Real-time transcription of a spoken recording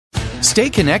Stay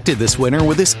connected this winter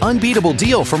with this unbeatable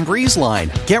deal from BreezeLine.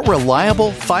 Get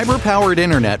reliable, fiber-powered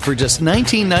internet for just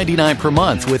 $19.99 per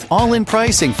month with all-in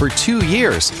pricing for 2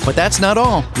 years. But that's not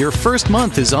all. Your first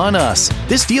month is on us.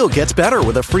 This deal gets better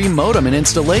with a free modem and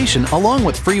installation, along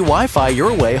with free Wi-Fi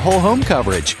your way whole home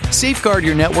coverage. Safeguard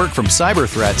your network from cyber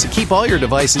threats and keep all your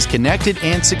devices connected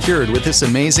and secured with this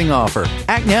amazing offer.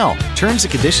 Act now. Terms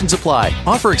and conditions apply.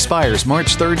 Offer expires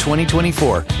March 3rd,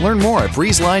 2024. Learn more at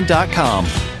breezeline.com.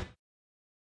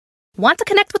 Want to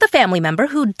connect with a family member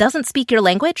who doesn't speak your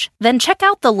language? Then check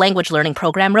out the language learning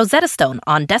program Rosetta Stone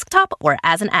on desktop or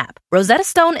as an app. Rosetta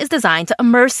Stone is designed to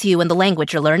immerse you in the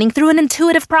language you're learning through an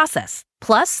intuitive process.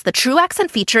 Plus, the True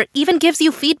Accent feature even gives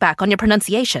you feedback on your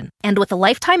pronunciation. And with a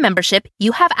lifetime membership,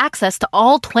 you have access to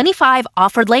all 25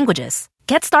 offered languages.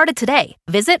 Get started today.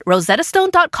 Visit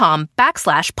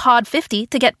rosettastone.com/pod50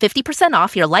 to get 50%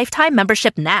 off your lifetime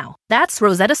membership now. That's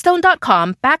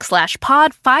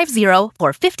rosettastone.com/pod50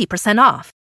 for 50%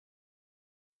 off.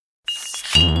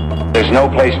 There's no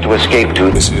place to escape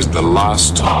to. This is the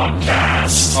last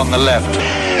podcast. On the left.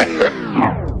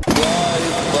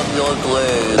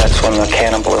 That's when the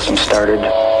cannibalism started.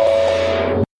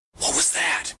 What was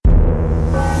that?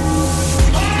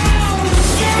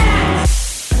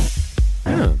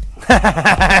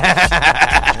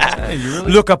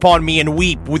 Really? Look upon me and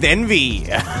weep with envy.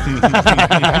 I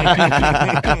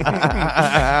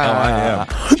am.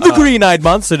 The green-eyed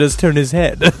monster does turn his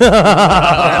head. That's not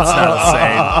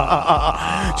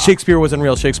insane. Shakespeare wasn't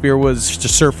real. Shakespeare was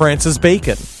Sir Francis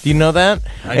Bacon. Do you know that?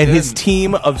 And his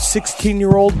team of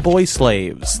 16-year-old boy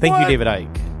slaves. Thank you, David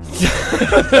Icke.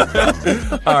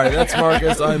 All right, that's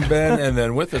Marcus. I'm Ben, and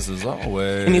then with us as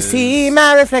always. And you see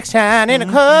my reflection in a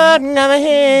curtain of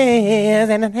his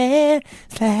and a hand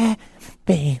slap,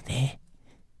 baby.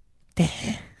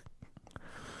 Hey,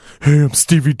 I'm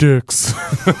Stevie Dix.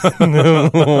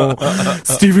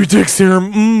 Stevie Dix here.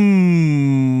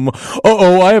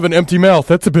 Uh-oh, I have an empty mouth.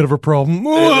 That's a bit of a problem. It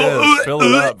is. Fill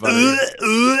it up, buddy.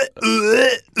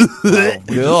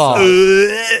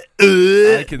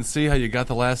 I can see how you got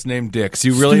the last name Dix.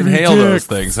 You really Stevie inhale Dix. those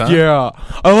things, huh? Yeah.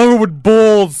 I love it when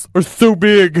balls are so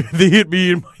big they hit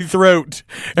me in my throat.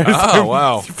 And Oh,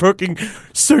 wow. Fucking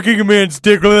sucking a man's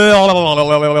dick.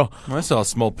 I saw a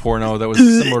small porno that was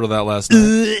similar to that last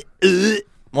night.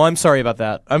 Well, I'm sorry about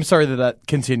that. I'm sorry that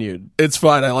continued. It's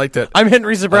fine. I liked it. I'm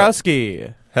Henry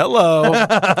Zabrowski. Hello.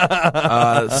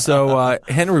 So,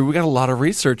 Henry, we got a lot of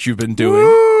research you've been doing.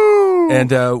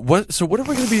 And what are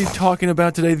we going to be talking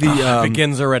about today? The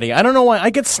begins already. I don't know why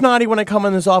I get snotty when I come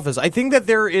in this office. I think that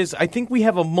I think we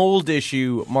have a mold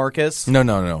issue, Marcus.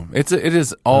 No. It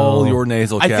is all your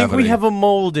nasal cavity. I think we have a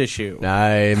mold issue.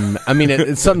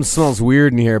 Something smells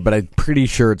weird in here, but I'm pretty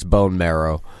sure it's bone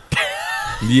marrow.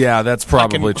 Yeah, that's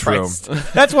probably true.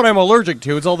 That's what I'm allergic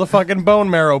to. It's all the fucking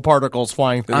bone marrow particles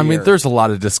flying through. I mean, there's a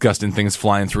lot of disgusting things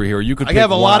flying through here. You could. I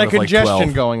have a lot of congestion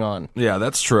like going on. Yeah,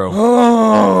 that's true.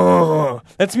 Oh,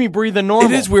 that's me breathing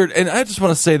normal. It is weird, and I just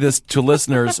want to say this to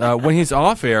listeners: when he's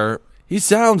off air, he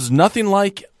sounds nothing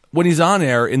like when he's on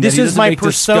air. In this that he is doesn't my make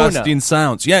persona. Disgusting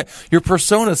sounds. Yeah, your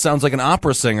persona sounds like an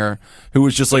opera singer who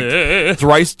was just like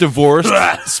thrice divorced,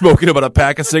 smoking about a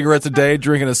pack of cigarettes a day,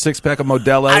 drinking a 6-pack of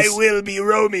Modelo's. I will be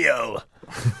Romeo.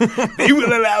 They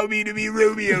will allow me to be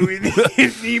Romeo in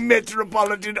the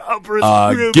Metropolitan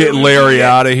Opera. Get Larry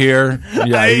out of here.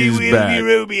 Yeah, he's back. Be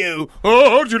Romeo.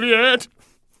 Oh, Juliet.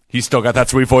 He's still got that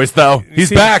sweet voice, though. He's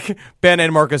See, back. Ben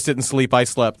and Marcus didn't sleep. I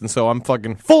slept, and so I'm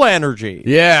fucking full energy.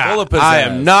 Yeah, Full of I pizzazz.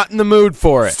 am not in the mood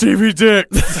for it. Stevie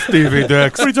Dix. Stevie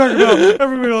Dix. What are you talking about?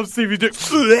 Everybody loves Stevie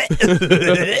Dix. No,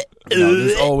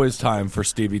 there's always time for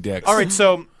Stevie Dix. All right,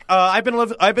 so I've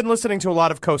been listening to a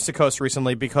lot of Coast to Coast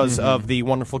recently because of the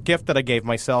wonderful gift that I gave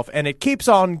myself, and it keeps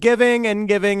on giving and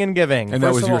giving and giving. And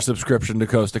that was your subscription to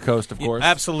Coast, of course?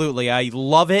 Absolutely. I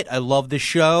love it. I love the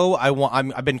show.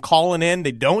 I've been calling in.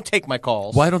 They don't take my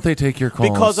calls. Why don't they take your calls?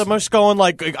 Because I'm just going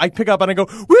like, I pick up and I go,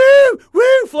 woo,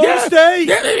 Florida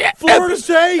State, Florida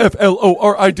State.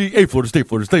 Florida,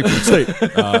 Florida State.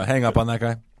 Hang up on that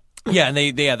guy. Yeah, and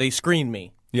they screen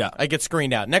me. Yeah. I get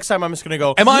screened out. Next time I'm just going to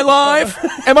go, Am I live?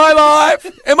 Am I live?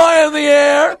 Am I on the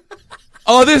air?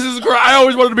 Oh, this is great. I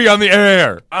always wanted to be on the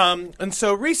air. And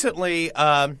so recently,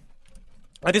 I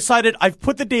decided I've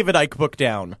put the David Icke book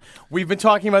down. We've been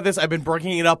talking about this. I've been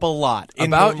bringing it up a lot.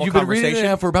 You've been reading it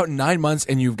now for about 9 months,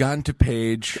 and you've gotten to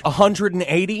page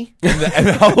 180. And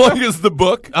how long is the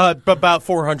book? About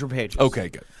 400 pages. Okay,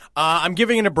 good. I'm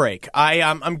giving it a break.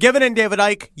 I'm giving in, David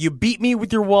Icke. You beat me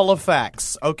with your wall of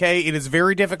facts, okay? It is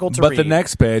very difficult to read. But the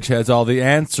next page has all the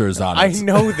answers on it. I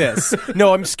know this.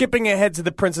 No, I'm skipping ahead to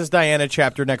the Princess Diana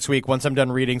chapter next week once I'm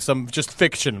done reading some just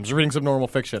fiction. I'm just reading some normal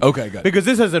fiction. Okay, good. Because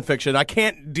this isn't fiction. I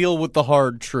can't deal with the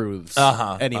hard truths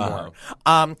anymore.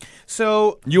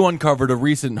 So you uncovered a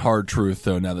recent hard truth,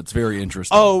 though, now that's very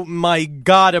interesting. Oh, my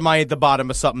God, am I at the bottom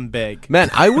of something big? Man,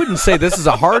 I wouldn't say this is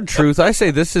a hard truth. I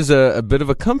say this is a bit of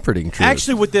a comforting truth.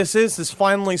 Actually, what this is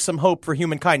finally some hope for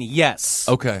humankind. Yes.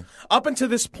 Okay. Up until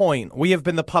this point, we have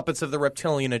been the puppets of the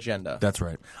reptilian agenda. That's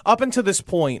right. Up until this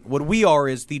point, what we are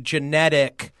is the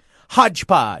genetic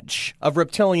hodgepodge of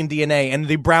reptilian DNA and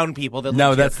the brown people that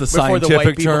No, lived that's here the before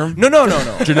scientific the white term? people.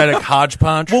 No. Genetic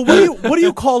hodgepodge? Well, what do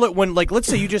you call it when, like, let's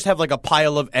say you just have like a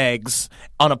pile of eggs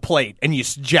on a plate and you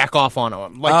jack off on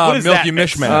them? Like, what is milky that?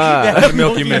 mishmash.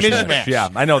 Milky Milky mishmash. mishmash. Yeah,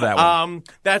 I know that one.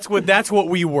 That's what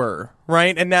we were,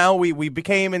 right? And now we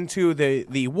became into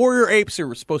the warrior apes who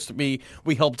were supposed to be.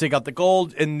 We helped dig out the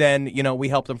gold, and then we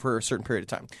helped them for a certain period of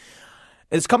time.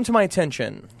 It's come to my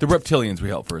attention. The reptilians we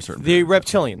helped for a certain The period.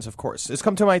 reptilians, of course. It's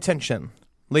come to my attention,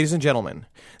 ladies and gentlemen,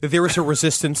 that there is a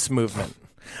resistance movement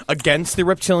against the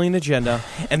reptilian agenda,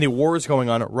 and the war is going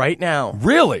on right now.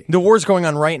 Really? The war is going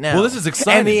on right now. Well, this is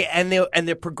exciting. And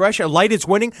the progression, light is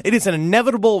winning. It is an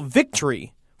inevitable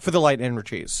victory for the light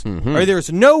energies. Or there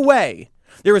is no way,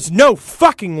 there is no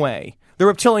fucking way the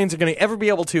reptilians are going to ever be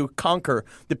able to conquer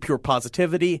the pure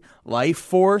positivity, life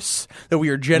force that we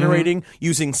are generating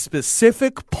using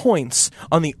specific points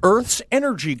on the Earth's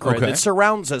energy grid that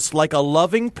surrounds us like a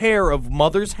loving pair of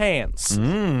mother's hands.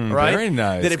 Right? Very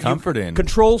nice. That if Comforting. you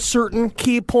control certain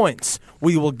key points,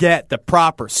 we will get the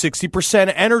proper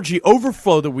 60% energy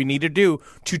overflow that we need to do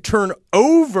to turn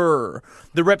over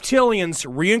the reptilians'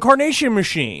 reincarnation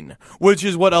machine, which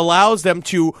is what allows them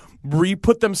to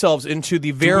re-put themselves into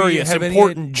the various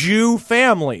important Jew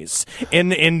families in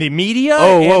the media.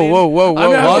 Whoa.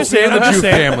 Lost me in the Jew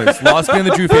families. Lost me in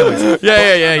the Jew families.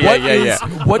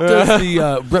 Yeah. What does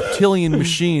the reptilian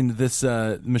machine, this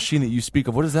machine that you speak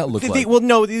of, what does that look like? The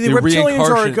reptilians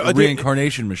are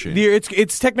reincarnation machine.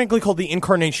 It's technically called the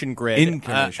incarnation grid.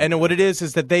 And what it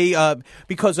is that they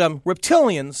because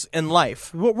reptilians in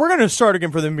life. We're going to start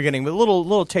again from the beginning with a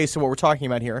little taste of what we're talking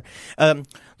about here. The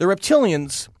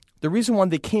reptilians. The reason why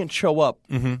they can't show up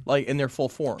like in their full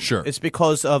form is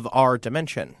because of our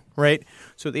dimension, right?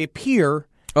 So they appear.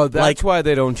 Oh, that's why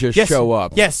they don't just show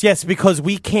up. Yes, because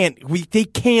they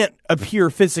can't appear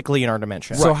physically in our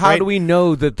dimension. So how do we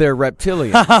know that they're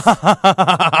reptilians?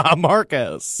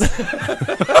 Marcus. The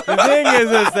thing is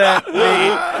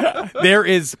that there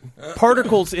is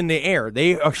particles in the air.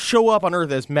 They show up on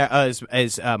Earth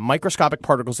as microscopic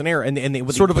particles in air, and they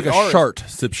sort of like a shart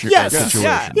situation. Yes.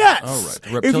 All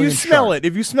right. If you smell it,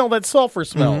 if you smell that sulfur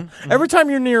smell, every time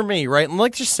you're near me, right? And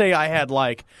let's just say I had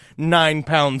like 9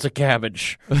 pounds of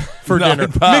cabbage for dinner,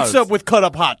 mixed up with cut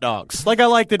up hot dogs, like I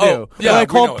like to do. What I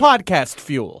call podcast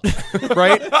fuel,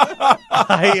 right?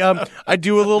 I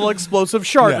do a little explosive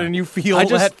shart, and you feel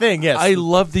that thing. Yes, I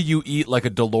love that you eat like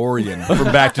a DeLorean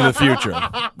from Back to the Future.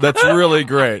 That's really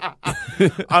great.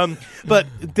 But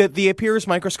they appear as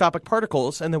microscopic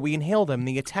particles, and then we inhale them, and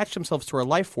they attach themselves to our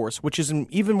life force, which is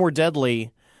even more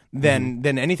deadly than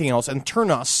anything else, and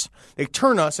they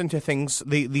turn us into things,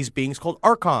 these beings called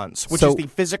archons, which is the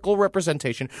physical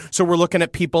representation. So we're looking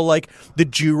at people like the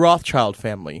Jew Rothschild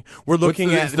family. We're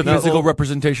looking at the physical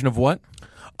representation of what?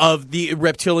 Of the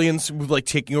reptilians like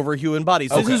taking over human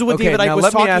bodies. This is what David Icke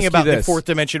was talking about the fourth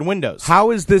dimension windows.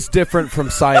 How is this different from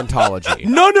Scientology?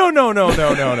 No. Don't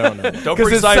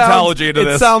bring Scientology into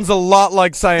this. It sounds a lot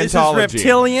like Scientology. This is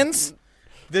reptilians.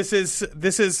 This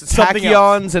is something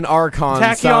else. Tachyons and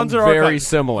archons sound very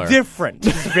similar. Different.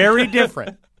 Very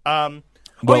different. Yes,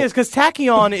 because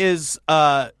tachyon is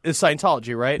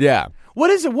Scientology, right? Yeah. What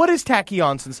is it? What is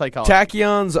tachyons in psychology?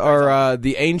 Tachyons are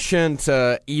the ancient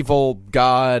evil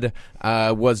god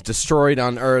was destroyed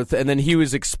on Earth, and then he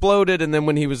was exploded, and then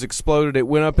when he was exploded, it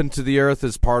went up into the Earth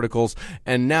as particles,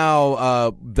 and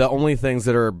now the only things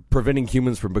that are preventing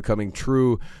humans from becoming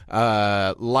true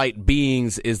light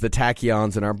beings is the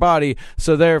tachyons in our body.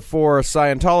 So therefore,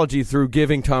 Scientology, through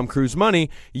giving Tom Cruise money,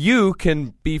 you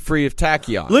can be free of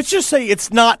tachyons. Let's just say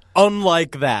it's not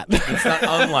unlike that. It's not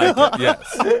unlike it,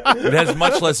 yes. It has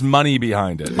much less money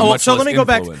behind it. Oh, much so less let me go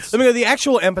back. influence. Let me go. The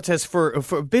actual impetus for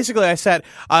basically, I said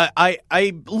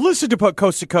I listened to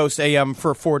Coast to Coast AM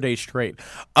for 4 days straight.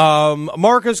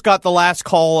 Marcus got the last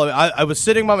call. I was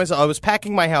sitting by myself. I was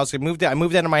packing my house. I moved out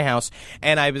of my house,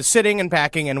 and I was sitting and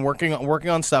packing and working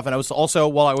on stuff. And I was also,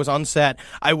 while I was on set,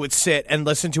 I would sit and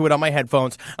listen to it on my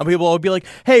headphones. And people would be like,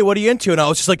 "Hey, what are you into?" And I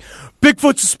was just like,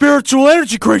 "Bigfoot's a spiritual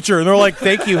energy creature." And they're like,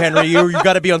 "Thank you, Henry. You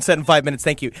got to be on set in 5 minutes.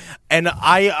 Thank you." And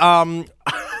I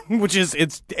which is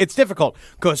it's difficult.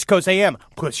 Coast to Coast AM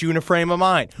puts you in a frame of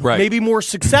mind, Right. maybe more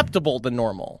susceptible than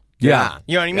normal. Yeah.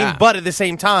 You know what I mean? Yeah. But at the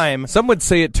same time, Some would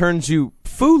say it turns you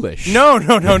foolish. no.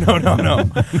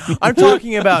 I'm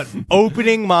talking about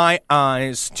opening my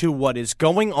eyes to what is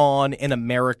going on in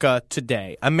America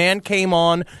today. A man came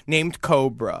on named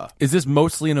Cobra. Is this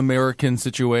mostly an American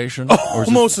situation? Or is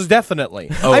this- Most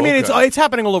definitely. Oh, I mean, okay. it's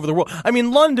happening all over the world. I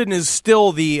mean, London is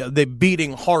still the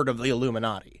beating heart of the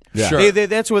Illuminati. Yeah. Sure.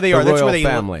 That's where they The are. That's where royal they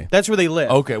family. That's where they live.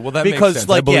 Okay, well, that makes because sense.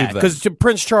 I believe that. because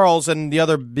Prince Charles and the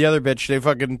other bitch, they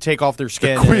fucking take off their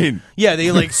skin. Queen. Yeah,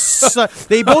 they like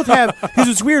they both have. Because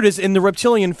what's weird is in the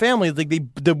reptilian family, like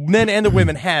the men and the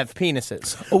women have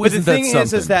penises. Oh, but the isn't that thing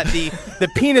is something? that the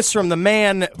penis from the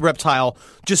man reptile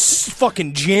just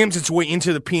fucking jams its way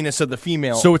into the penis of the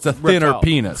female. So it's a thinner reptile.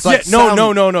 penis. Yeah, Like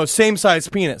no, same size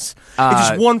penis. It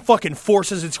just one fucking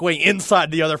forces its way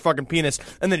inside the other fucking penis,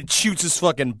 and then it shoots this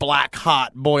fucking black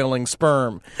hot boiling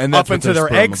sperm And that's up what into their their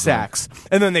sperm egg is sacs,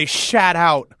 and then they shat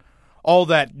out all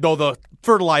the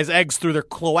fertilized eggs through their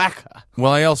cloaca.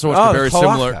 Well, I also watched Oh, a very cloaca.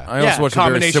 similar. I also Yeah, watched a very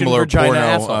combination similar vagina porno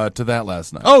asshole. to that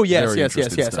last night. Oh yes, Very yes.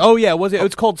 interesting stuff. Oh yeah, was it? It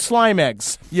was called slime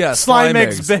eggs. Yeah, slime slime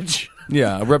eggs, eggs. bitch.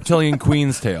 Yeah, a reptilian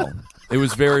queen's tale. It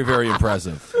was very, very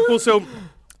impressive. Well, so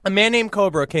a man named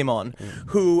Cobra came on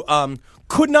who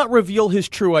could not reveal his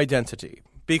true identity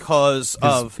because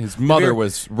of His mother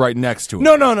was right next to him.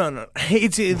 No.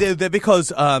 It's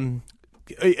because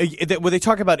what they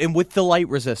talk about with the light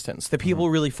resistance, the people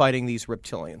really fighting these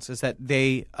reptilians is that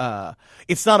they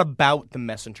it's not about the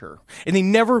messenger, and they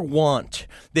never want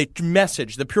the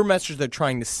pure message they're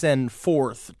trying to send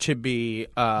forth to be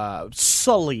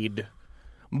sullied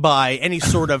by any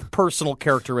sort of personal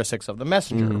characteristics of the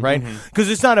messenger, right? Because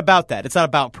it's not about that. It's not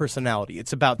about personality.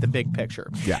 It's about the big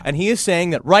picture. Yeah. And he is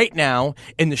saying that right now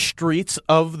in the streets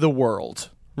of the world,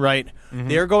 right,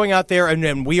 they're going out there and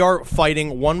then we are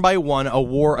fighting one by one a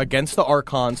war against the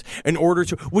Archons in order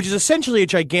to, which is essentially a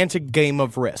gigantic game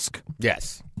of Risk.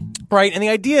 Yes. Right? And the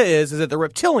idea is that the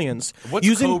reptilians What's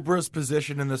using Cobra's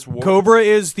position in this war? Cobra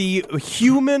is the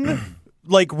human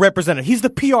representative. He's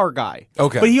the PR guy.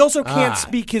 Okay. But he also can't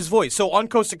speak his voice. So on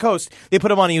Coast to Coast, they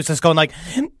put him on and he was just going like,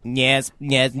 yes,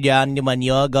 John, when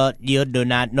you do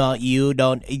not know, you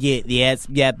don't, yes,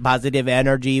 positive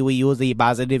energy. We use the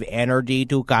positive energy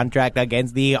to contract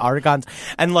against the Archons.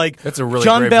 And That's a really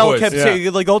John great Bell voice. kept Yeah.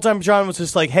 saying, like, old time John was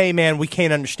just like, hey man, we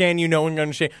can't understand you. No one can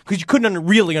understand. Because you couldn't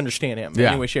really understand him in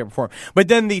Yeah. any way, shape, or form. But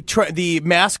then the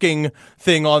masking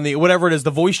thing on the, whatever it is,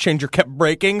 the voice changer kept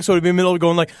breaking. So it'd be in the middle of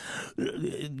going like,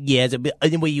 yes,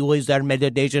 we use our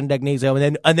meditation techniques,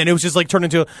 and then it was just like turned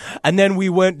into, and then we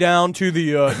went down to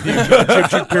the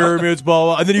Egyptian pyramids, blah,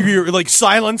 blah, and then you hear like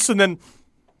silence, and then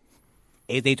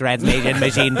is the translation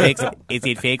machine fixed? Is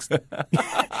it fixed?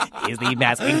 Is the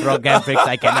masking program fixed?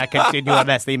 I cannot continue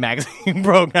unless the masking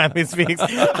program is fixed.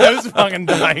 I was fucking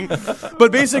dying.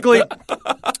 But basically,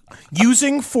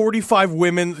 using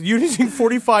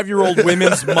 45-year-old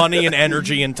women's money and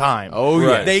energy and time. Oh,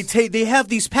 yes. They have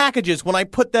these packages. When I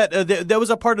put that, that was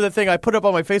a part of the thing I put up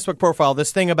on my Facebook profile.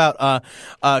 This thing about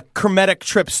chromatic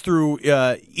trips through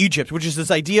Egypt, which is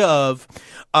this idea of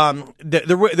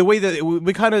the way that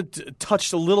we kind of touched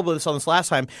a little bit on this last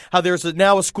time. How there's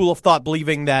now a school of thought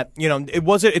believing that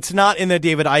it's not in the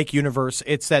David Icke universe.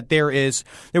 It's that there was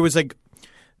like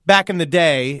back in the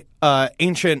day,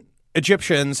 ancient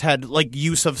Egyptians had like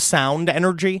use of sound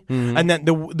energy, and then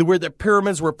the where the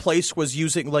pyramids were placed was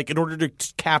using like in order to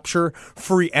capture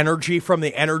free energy from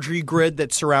the energy grid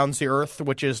that surrounds the Earth,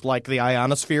 which is like the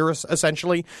ionosphere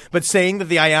essentially. But saying that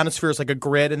the ionosphere is like a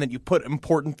grid, and that you put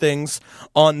important things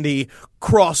on the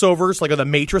crossovers, like on the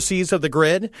matrices of the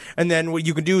grid, and then what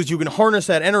you can do is you can harness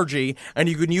that energy, and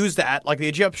you can use that, like the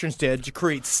Egyptians did, to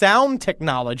create sound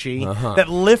technology that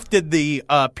lifted the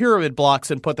pyramid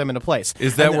blocks and put them into place.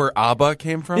 Is that where ABBA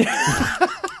came from?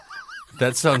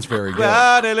 That sounds very good.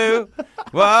 Waterloo,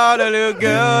 Waterloo,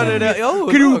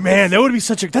 go. Man, that would be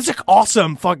that's an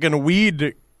awesome fucking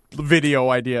weed video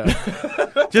idea.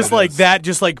 Just like that,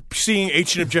 just like seeing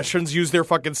ancient Egyptians use their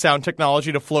fucking sound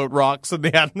technology to float rocks, and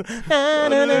they had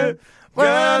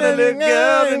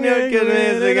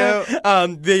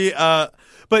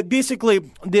But basically,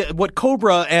 what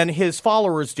Cobra and his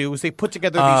followers do is they put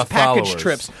together these package followers.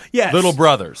 trips. Yes. Little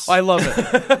brothers. I love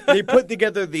it. They put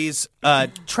together these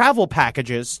travel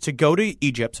packages to go to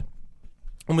Egypt.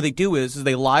 And what they do is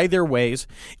they lie their ways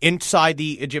inside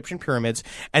the Egyptian pyramids.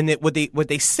 And what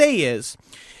they say is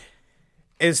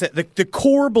that the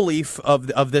core belief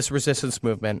of this resistance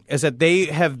movement is that they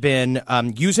have been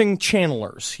using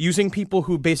channelers, using people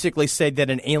who basically say that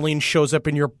an alien shows up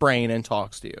in your brain and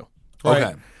talks to you.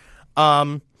 Right?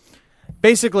 Okay.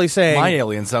 Basically saying... My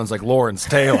alien sounds like Lawrence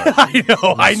Taylor.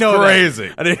 I know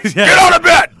crazy. That. Get out of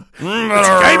bed!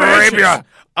 Rape ya!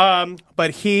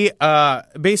 But he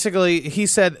basically he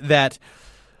said that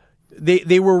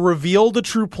they were revealed the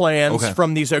true plans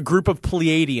from these a group of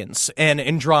Pleiadians and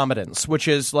Andromedans, which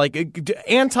is like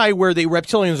anti where the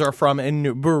Reptilians are from in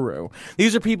Nibiru.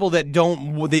 These are people that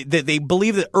they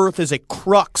believe that Earth is a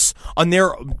crux on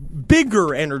their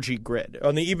bigger energy grid,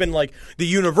 on even like the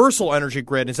universal energy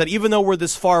grid. Is that even though we're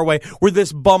this far away, we're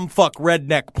this bumfuck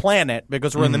redneck planet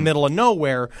because we're in the middle of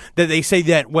nowhere, that they say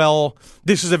that, well,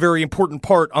 this is a very important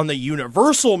part on the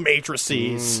universal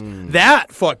matrices,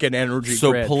 that fucking energy grid.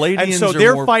 So Palladians and so are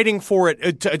they're more... fighting for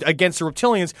it against the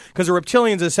Reptilians because the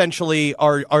Reptilians essentially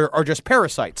are just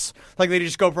parasites. Like they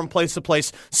just go from place to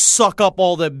place, suck up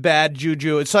all the bad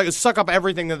juju, suck up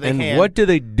everything that they can. And what do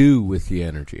they do with the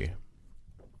energy?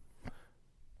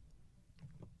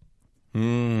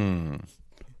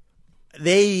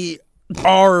 They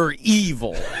are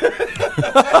evil.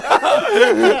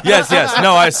 Yes.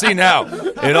 No, I see now.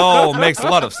 It all makes a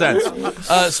lot of sense.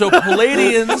 So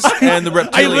Palladians and the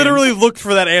Reptilians... I literally looked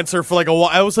for that answer for like a while.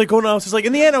 I was like,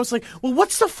 in the end, I was like, well,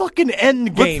 what's the fucking end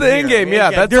game? What's the end game?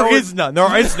 Yeah, there is none.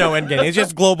 There is no end game. It's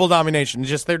just global domination. It's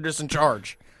just they're just in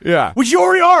charge. Yeah. Which you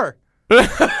already are.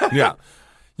 Yeah.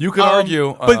 You could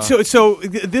argue, but so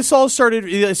this all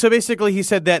started. So basically, he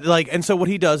said that and so what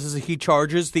he does is he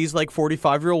charges these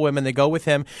 45-year-old women. They go with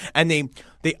him and they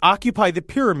occupy the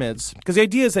pyramids because the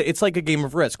idea is that it's like a game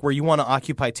of Risk where you want to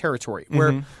occupy territory.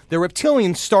 Where the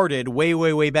Reptilians started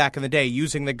way back in the day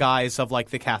using the guise of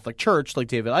the Catholic Church, like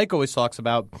David Icke always talks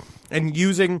about, and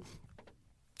using.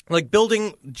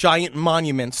 Building giant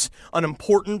monuments on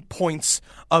important points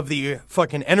of the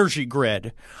fucking energy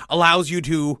grid allows you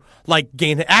to,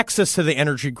 gain access to the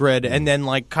energy grid and then,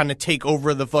 kind of take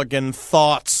over the fucking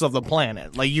thoughts of the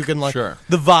planet. You can, Sure.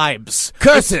 the vibes.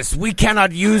 Curses! We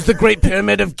cannot use the Great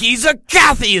Pyramid of Giza.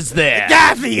 Kathy is there!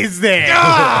 Kathy is there!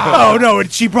 Oh, no, and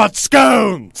she brought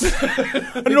scones!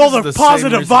 And all the the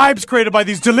positive same vibes created by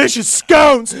these delicious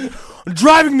scones are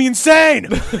driving me insane!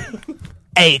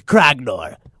 Hey,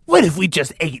 Kragnor. What if we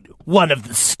just ate one of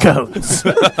the scones?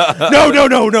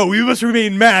 No. We must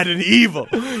remain mad and evil.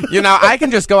 I can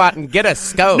just go out and get a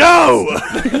scone. No!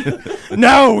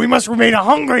 No, we must remain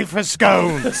hungry for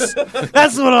scones.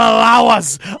 That's what will allow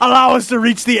us to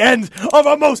reach the end of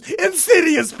our most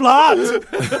insidious plot.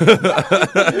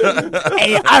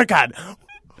 Hey, Archon,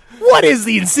 what is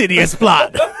the insidious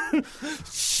plot?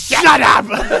 Shut up!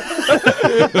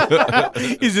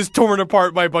 He's just torn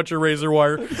apart by a bunch of razor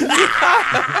wire.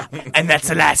 And that's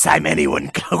the last time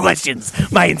anyone questions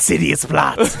my insidious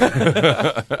plot.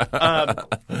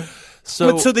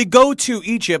 So they go to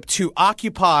Egypt to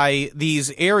occupy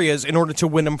these areas in order to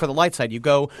win them for the light side. You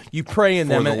go, you pray in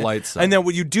them, the light side. And then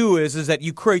what you do is that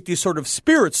you create these sort of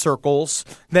spirit circles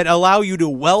that allow you to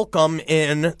welcome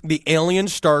in the alien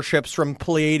starships from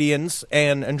Pleiadians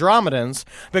and Andromedans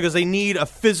because they need a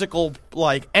physical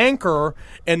anchor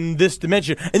in this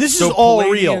dimension. And this is all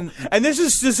real. And this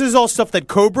is all stuff that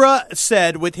Cobra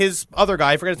said with his other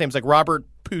guy. I forget his name. It's Robert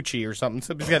Pucci or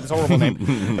something. He's got this horrible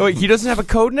name. Wait, he doesn't have a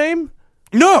code name?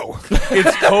 No,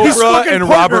 it's Cobra and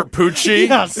Robert Pucci.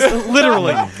 Yes,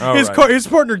 literally. His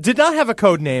partner did not have a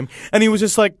code name, and he was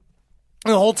just the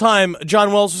whole time.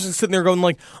 John Wells was just sitting there going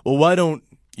well, why don't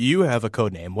you have a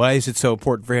code name? Why is it so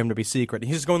important for him to be secret? And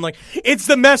he's just going it's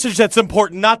the message that's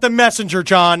important, not the messenger,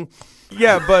 John.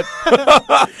 Yeah, but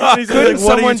he's couldn't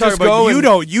someone just go?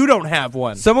 You don't have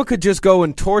one. Someone could just go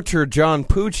and torture John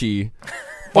Pucci.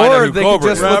 Find out Or who they Cobra could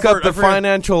just is. look up the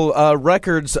financial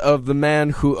records of the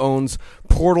man who owns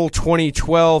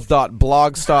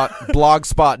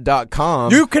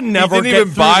portal2012.blogspot.com. You can never He didn't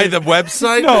even buy the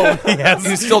website? No, yes.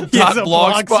 He's still He has a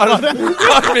 .blogspot.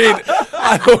 I mean,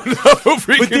 I don't know if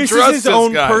we But can this trust is his this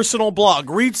own guy. personal blog.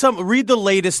 Read the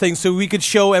latest thing so we could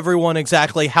show everyone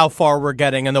exactly how far we're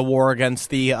getting in the war against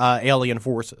the alien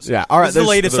forces. Yeah, all right. This is the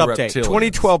latest the update.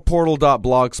 Reptilians.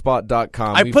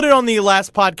 2012portal.blogspot.com. I put it on the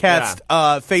last podcast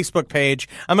Facebook page.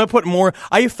 I'm going to put more.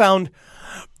 I found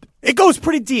It goes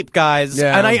pretty deep, guys.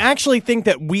 Yeah. And I actually think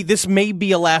that this may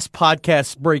be a last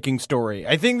podcast breaking story.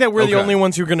 I think that we're the only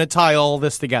ones who are going to tie all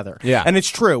this together. Yeah. And it's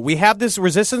true. We have this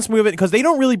resistance movement because they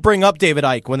don't really bring up David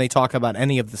Icke when they talk about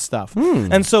any of the stuff.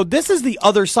 And so this is the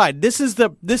other side. This is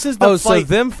the Oh, fight. so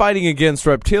them fighting against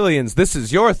reptilians, this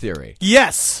is your theory.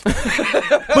 Yes.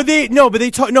 but they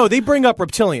bring up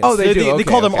reptilians. Oh, they do. They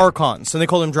call them archons and they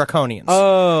call them draconians.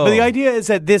 Oh. But the idea is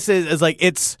that this is like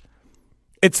it's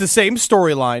the same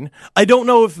storyline. I don't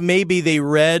know if maybe they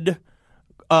read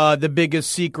The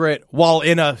Biggest Secret while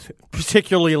in a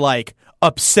particularly like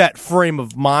upset frame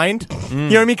of mind. You know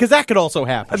what I mean? Because that could also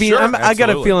happen. I mean, Sure, I got a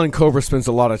absolutely. feeling Cobra spends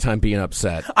a lot of time being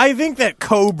upset. I think that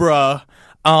Cobra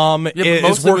is mostly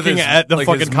with working his- at the like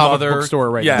fucking his comic mother, book store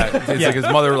right yeah, now. it's like his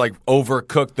mother like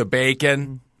overcooked the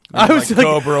bacon. I was like,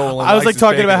 Cobra only I was likes like his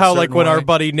talking bacon about a how like certain when our way.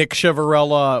 buddy Nick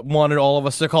Chiavarella wanted all of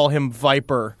us to call him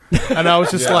Viper, and I was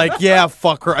just like, yeah,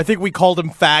 fuck her. I think we called him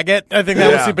Faggot. I think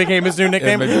that Yeah. became his new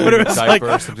nickname. maybe But it was Diaper like,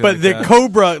 or something but like the that.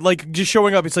 Cobra like just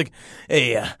showing up. It's like,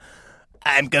 hey,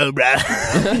 I'm Cobra.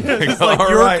 It's like All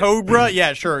you're right. Cobra.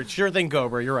 Yeah, sure thing,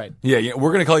 Cobra. You're right. Yeah,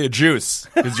 we're gonna call you Juice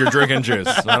because you're drinking juice.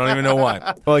 I don't even know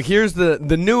why. Well, here's the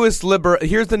newest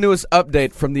here's the newest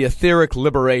update from the etheric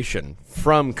liberation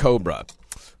from Cobra.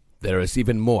 There is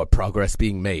even more progress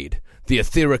being made. The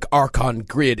etheric Archon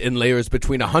grid in layers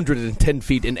between 110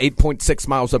 feet and 8.6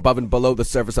 miles above and below the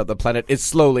surface of the planet is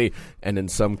slowly, and in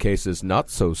some cases not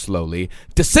so slowly,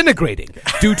 disintegrating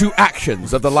due to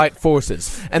actions of the light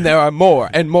forces. And there are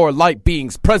more and more light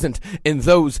beings present in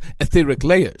those etheric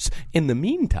layers. In the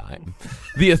meantime,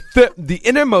 the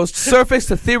innermost surface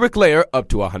etheric layer, up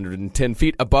to 110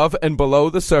 feet above and below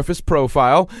the surface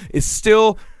profile, is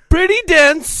still pretty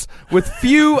dense, with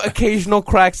few occasional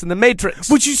cracks in the matrix.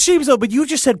 Which seems though, but you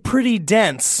just said pretty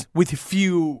dense with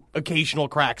few occasional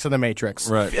cracks in the matrix.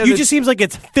 Right. You just seems like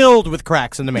it's filled with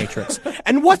cracks in the matrix.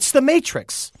 And what's the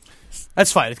matrix?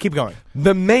 That's fine. Let's keep going.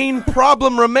 The main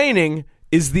problem remaining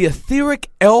is the etheric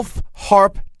elf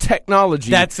harp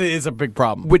technology, That is a big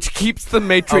problem. which keeps the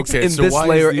matrix Okay, in so this why is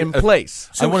layer the in place.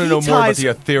 I want to he know more about ties- the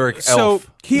etheric So elf.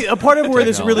 a part of where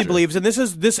this really technology. believes, and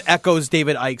this echoes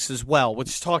David Icke's as well, which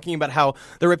is talking about how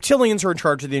the reptilians are in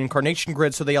charge of the incarnation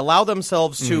grid, so they allow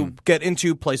themselves to get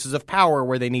into places of power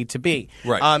where they need to be.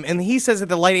 Right. And he says that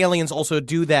the light aliens also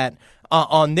do that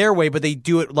on their way, but they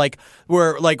do it like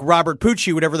Robert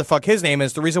Pucci, whatever the fuck his name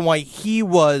is. The reason why he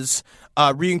was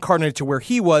reincarnated to where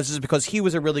he was is because he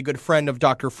was a really good friend of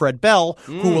Dr. Fred Bell,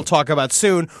 who we'll talk about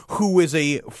soon, who is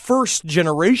a first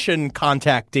generation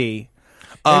contactee.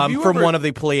 From one of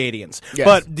the Pleiadians. Yes.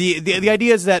 But the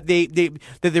idea is that that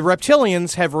the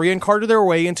reptilians have reincarnated their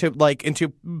way into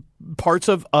parts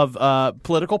of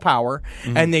political power,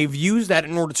 and they've used that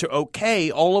in order to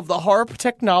okay all of the HARP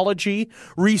technology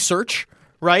research.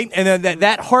 Right, and then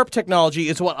that HARP technology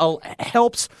is what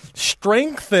helps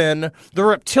strengthen the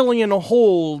reptilian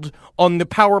hold on the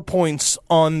power points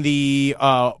on the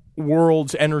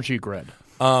world's energy grid.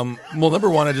 Well, number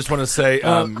one, I just want to say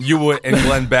you and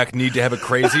Glenn Beck need to have a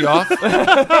crazy off,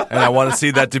 and I want to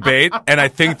see that debate. And I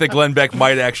think that Glenn Beck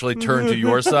might actually turn to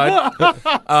your side.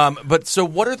 But so,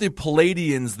 what are the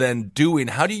Palladians then doing?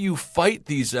 How do you fight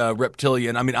these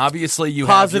reptilian? I mean, obviously you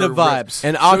Positive have vibes.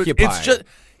 And So occupy.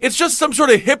 It's just some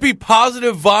sort of hippie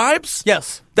positive vibes.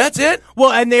 Yes. That's it.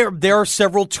 Well, and there are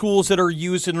several tools that are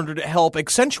used in order to help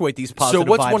accentuate these positive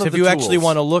what's vibes. one of if the you actually tools?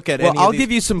 want to look at Well, any I'll of these.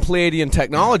 give you some Pleiadian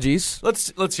technologies.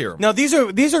 Let's hear them. Now, these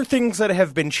are things that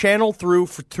have been channeled through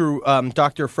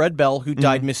Dr. Fred Bell, who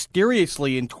died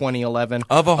mysteriously in 2011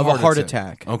 Of a heart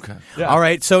attack. Okay. All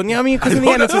right. So, I mean, because in the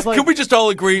end, it's just like Can we just all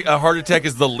agree a heart attack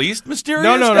is the least mysterious?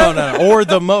 no, or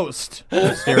the most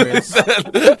mysterious.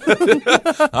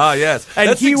 Ah, yes. And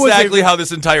That's he was exactly a- how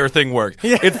this entire thing works.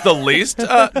 It's the least?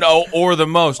 No, or the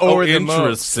most. Or oh, the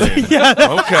most. interesting.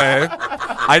 Okay.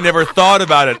 I never thought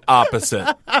about it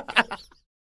opposite.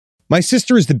 My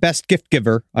sister is the best gift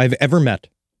giver I've ever met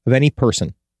of any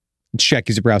person. It's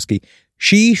Jackie Zabrowski.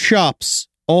 She shops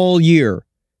all year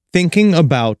thinking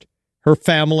about her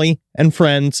family and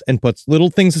friends and puts little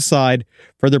things aside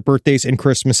for their birthdays and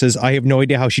Christmases. I have no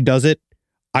idea how she does it.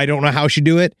 I don't know how she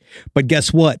do it. But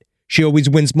guess what? She always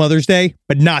wins Mother's Day,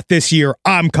 but not this year.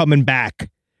 I'm coming back.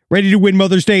 Ready to win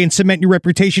Mother's Day and cement your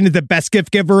reputation as the best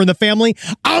gift giver in the family?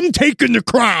 I'm taking the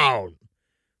crown.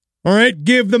 All right,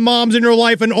 give the moms in your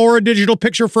life an Aura digital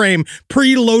picture frame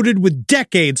preloaded with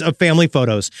decades of family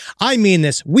photos. I mean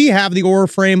this. We have the Aura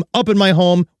frame up in my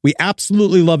home. We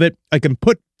absolutely love it. I can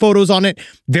put photos on it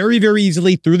very, very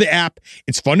easily through the app.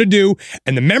 It's fun to do,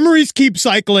 and the memories keep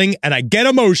cycling, and I get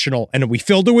emotional. And we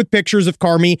filled it with pictures of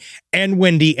Carmi and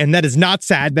Wendy, and that is not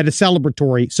sad. That is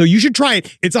celebratory. So you should try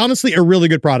it. It's honestly a really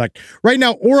good product. Right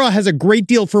now, Aura has a great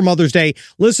deal for Mother's Day.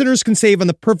 Listeners can save on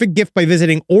the perfect gift by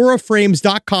visiting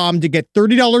auraframes.com to get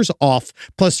 $30 off,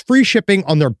 plus free shipping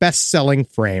on their best-selling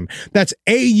frame. That's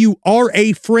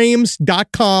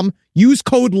auraframes.com. Use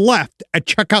code LEFT at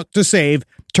checkout to save.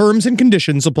 Terms and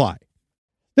conditions apply.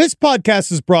 This podcast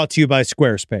is brought to you by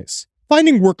Squarespace.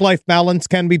 Finding work-life balance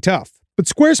can be tough, but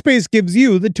Squarespace gives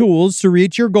you the tools to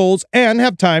reach your goals and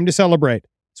have time to celebrate.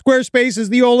 Squarespace is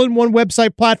the all-in-one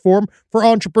website platform for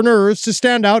entrepreneurs to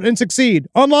stand out and succeed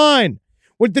online.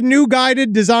 With the new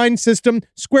guided design system,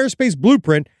 Squarespace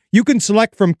Blueprint, you can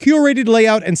select from curated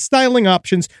layout and styling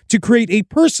options to create a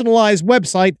personalized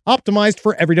website optimized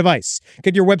for every device.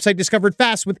 Get your website discovered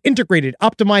fast with integrated,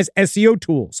 optimized SEO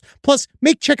tools. Plus,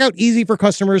 make checkout easy for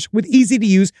customers with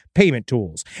easy-to-use payment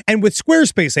tools. And with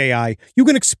Squarespace AI, you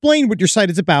can explain what your site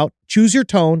is about, choose your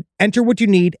tone, enter what you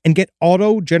need, and get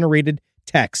auto-generated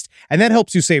text. And that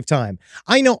helps you save time.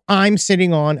 I know I'm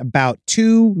sitting on about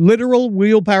 2 literal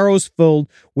wheelbarrows filled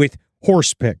with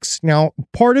horse pics. Now,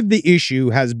 part of the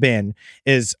issue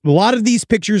is a lot of these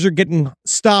pictures are getting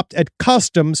stopped at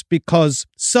customs because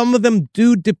some of them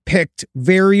do depict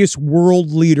various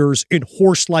world leaders in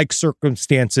horse-like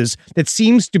circumstances that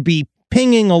seems to be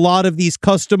pinging a lot of these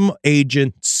custom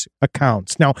agents'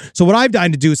 accounts. Now, so what I've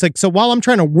done to do is while I'm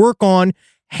trying to work on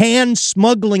hand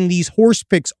smuggling these horse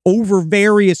pics over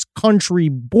various country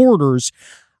borders,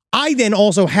 I then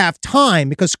also have time,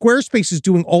 because Squarespace is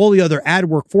doing all the other ad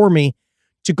work for me,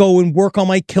 to go and work on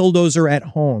my Killdozer at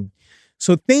home.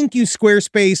 So thank you,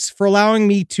 Squarespace, for allowing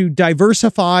me to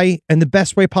diversify in the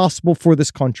best way possible for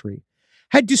this country.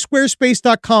 Head to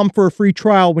squarespace.com for a free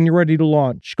trial when you're ready to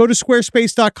launch. Go to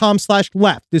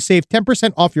squarespace.com/left to save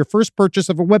 10% off your first purchase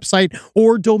of a website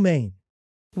or domain.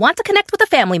 Want to connect with a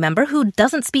family member who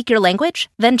doesn't speak your language?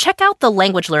 Then check out the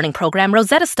language learning program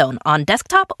Rosetta Stone on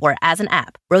desktop or as an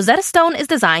app. Rosetta Stone is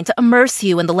designed to immerse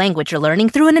you in the language you're learning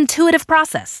through an intuitive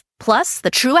process. Plus, the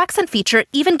True Accent feature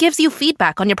even gives you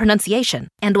feedback on your pronunciation.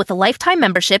 And with a lifetime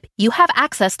membership, you have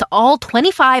access to all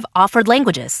 25 offered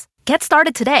languages. Get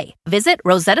started today. Visit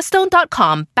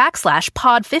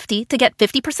rosettastone.com/pod50 to get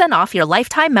 50% off your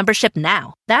lifetime membership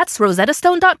now. That's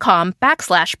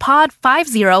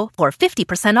rosettastone.com/pod50 for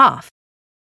 50% off.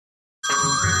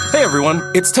 Hey everyone,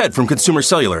 it's Ted from Consumer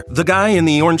Cellular, the guy in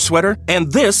the orange sweater,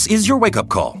 and this is your wake-up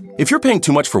call. If you're paying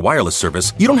too much for wireless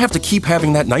service, you don't have to keep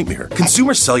having that nightmare.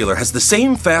 Consumer Cellular has the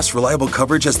same fast, reliable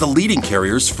coverage as the leading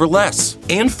carriers for less.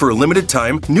 And for a limited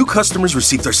time, new customers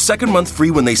receive their second month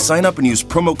free when they sign up and use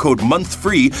promo code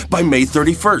MONTHFREE by May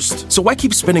 31st. So why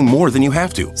keep spending more than you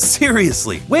have to?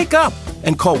 Seriously, wake up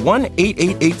and call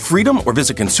 1-888-FREEDOM or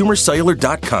visit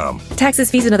consumercellular.com.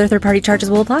 Taxes, fees, and other third-party charges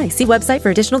will apply. See website for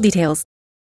additional details.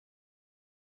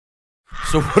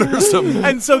 So what are some?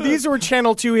 And so these were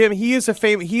channeled to him. He is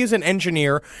an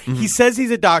engineer. Mm-hmm. He says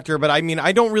he's a doctor, but I mean,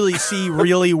 I don't really see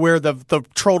where the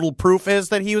total proof is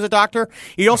that he was a doctor.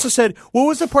 He also said, what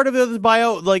was the part of the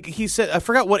bio? Like he said, I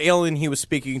forgot what alien he was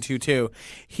speaking to too.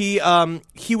 He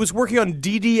was working on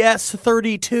DDS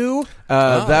 32.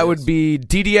 That would be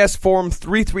DDS Form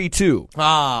 332.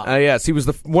 Yes, he was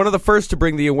one of the first to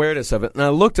bring the awareness of it. And I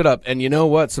looked it up, and you know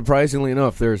what? Surprisingly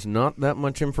enough, there's not that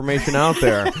much information out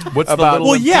there. What's about?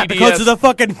 Well, yeah, because of the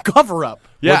fucking cover-up.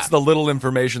 Yeah. What's the little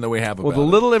information that we have about Well, the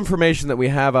little information that we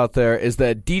have out there is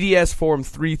that DDS Form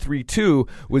 332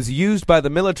 was used by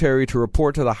the military to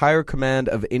report to the higher command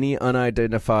of any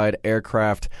unidentified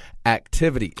aircraft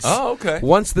activities. Oh, okay.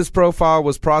 Once this profile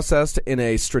was processed in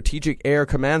a Strategic Air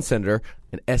Command Center,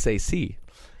 an SAC.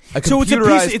 So it's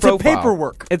a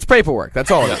paperwork. It's paperwork. That's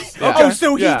all it is. Yeah. Oh,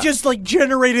 so he just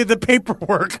generated the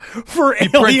paperwork for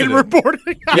alien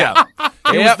reporting. Yeah.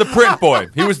 He was the print boy.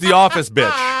 He was the office bitch.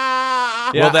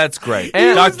 Yeah. Well, that's great.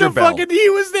 And Dr. Bell. He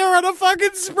was there on a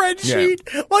fucking spreadsheet,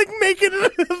 making a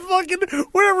fucking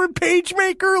whatever page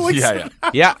maker.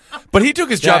 Yeah. But he took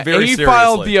his job very seriously. He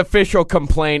filed the official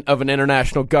complaint of an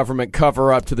international government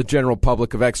cover-up to the general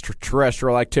public of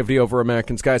extraterrestrial activity over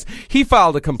American skies. He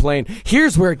filed a complaint.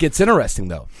 Here's where it gets interesting,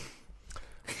 though.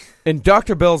 In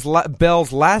Dr. Bell's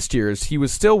last years, he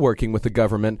was still working with the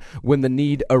government when the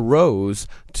need arose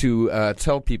to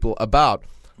tell people about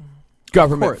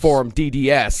Government Form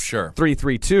DDS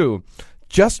 332.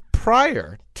 Just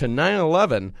prior to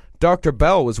 9/11, Dr.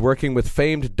 Bell was working with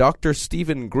famed Dr.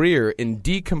 Stephen Greer in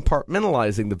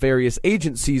decompartmentalizing the various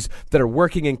agencies that are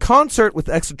working in concert with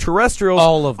extraterrestrials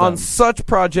All of them. on such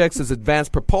projects as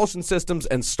advanced propulsion systems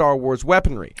and Star Wars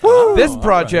weaponry. This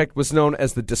project was known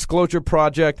as the Disclosure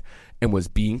Project and was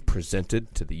being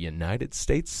presented to the United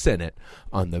States Senate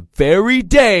on the very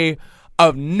day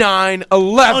of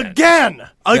 9/11.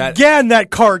 Again, that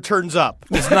car turns up.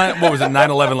 What was it,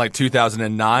 9/11, like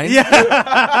 2009? Yeah.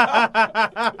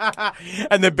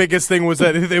 And the biggest thing was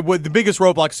that the biggest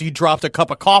roadblock is he dropped a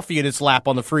cup of coffee in his lap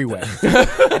on the freeway.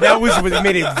 And that was what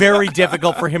made it very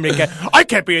difficult for him to get. I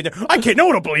can't be in there. No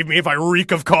one will believe me if I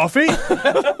reek of coffee.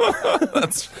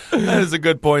 That is a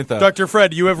good point, though. Dr.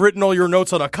 Fred, you have written all your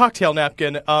notes on a cocktail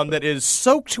napkin that is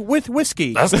soaked with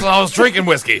whiskey. That's because I was drinking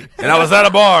whiskey, and I was at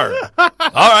a bar. All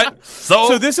right.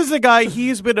 So this is the guy.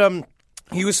 He's been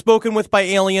he was spoken with by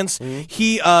aliens.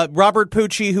 He Robert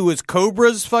Pucci, who is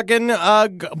Cobra's fucking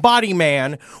body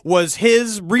man, was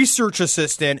his research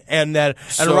assistant, and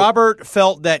Robert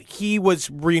felt that he was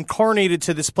reincarnated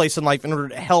to this place in life in order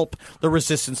to help the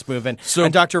resistance movement.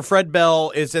 And Dr. Fred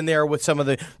Bell is in there with some of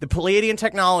the Pleiadian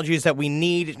technologies that we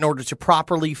need in order to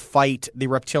properly fight the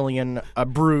reptilian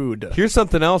brood. Here's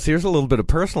something else. Here's a little bit of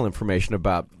personal information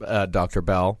about Dr.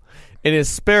 Bell. In his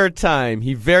spare time,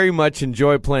 he very much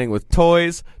enjoyed playing with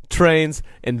toys, trains,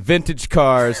 and vintage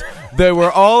cars. They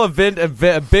were all a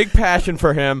big passion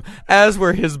for him, as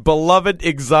were his beloved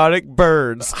exotic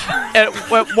birds. At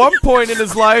one point in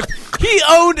his life, he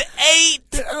owned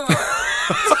 8!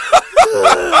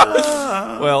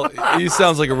 Well, he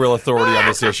sounds like a real authority on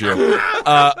this issue.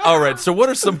 All right, so what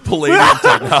are some Palladian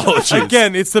technologies?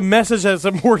 Again, it's the message that's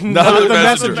important, not the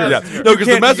messenger. Yeah. No, because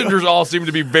the messengers all seem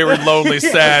to be very lonely,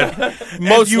 sad.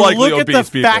 Most likely look obese at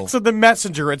the people. facts of the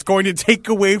messenger, it's going to take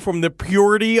away from the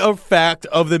purity of fact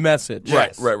of the message.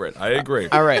 Right. I agree.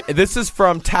 All right, this is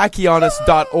from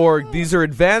tachyonis.org. These are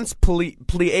advanced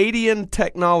Pleiadian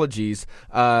technologies.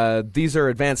 These are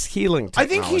advanced healing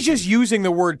technologies. I think he's just using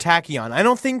the word tachyon. I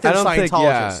don't think they're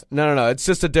Scientologists. No. It's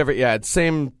just a different. Yeah, it's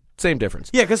same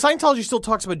difference. Yeah, because Scientology still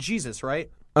talks about Jesus,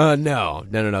 right? No.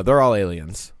 They're all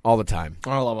aliens all the time.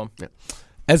 I love them. Yeah.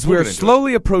 As we're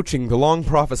slowly approaching the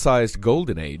long-prophesized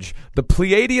Golden Age, the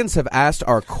Pleiadians have asked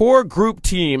our core group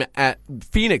team at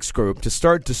Phoenix Group to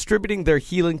start distributing their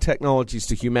healing technologies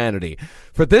to humanity.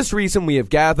 For this reason, we have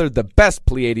gathered the best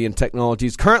Pleiadian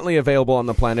technologies currently available on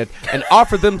the planet and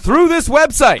offered them through this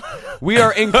website. We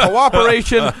are in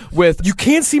cooperation with... You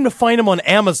can't seem to find them on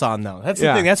Amazon, though. That's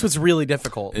the thing. That's what's really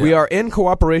difficult. We are in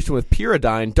cooperation with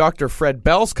Pyridine, Dr. Fred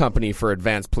Bell's company for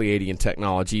advanced Pleiadian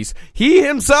technologies. He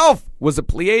himself was a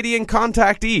Pleiadian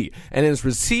contactee and has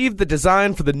received the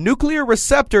design for the nuclear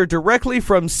receptor directly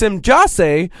from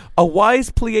Simjase, a wise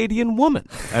Pleiadian woman.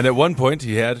 And at one point,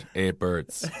 he had 8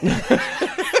 birds.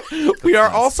 We are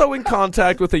also in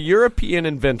contact with a European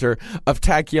inventor of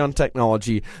tachyon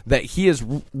technology that he has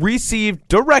received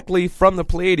directly from the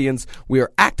Pleiadians. We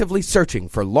are actively searching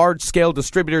for large-scale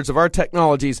distributors of our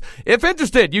technologies. If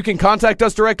interested, you can contact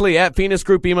us directly at Phoenix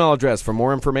Group email address for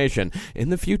more information. In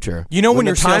the future, you know, when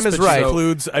your time is right,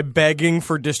 includes a begging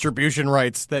for distribution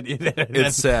rights,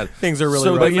 it's sad. Things are really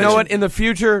rough. But you know what? In the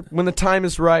future, when the time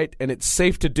is right and it's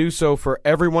safe to do so for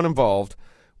everyone involved,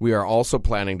 we are also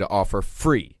planning to offer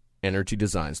free energy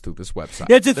designs through this website.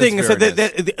 That's the thing. Is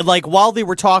that like while they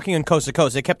were talking on Coast to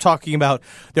Coast, they kept talking about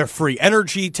their free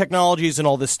energy technologies and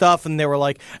all this stuff, and they were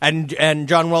like, and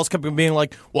John Wells kept being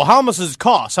like, "Well, how much does it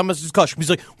cost? How much does it cost?" He's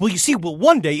like, "Well, you see,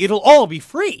 one day it'll all be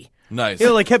free." Nice. You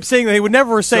know, like kept saying they would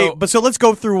never say. So let's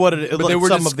go through what it. But like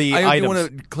some of the items. I do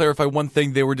want to clarify one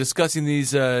thing. They were discussing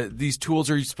these tools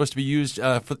are supposed to be used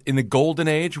in the Golden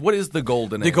Age. What is the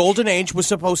Golden Age? The Golden Age was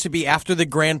supposed to be after the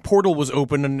Grand Portal was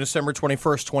opened on December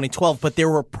 21st, 2012. But there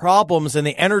were problems in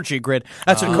the energy grid.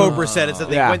 That's what Cobra said. Is that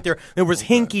they went there? There was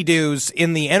hinky-doos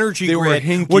in the energy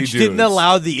grid, which didn't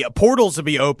allow the portals to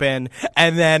be open.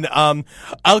 And then I'll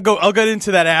get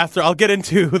into that after. I'll get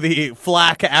into the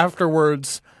flack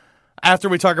afterwards. After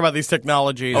we talk about these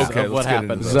technologies, of what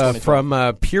happens. From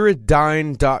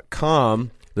Pyridine.com,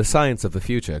 the science of the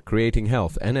future, creating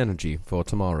health and energy for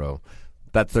tomorrow.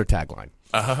 That's their tagline.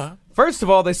 First of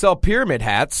all, they sell pyramid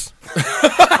hats.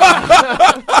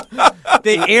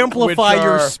 They amplify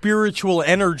your spiritual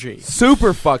energy.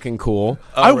 Super fucking cool.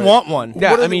 I want one.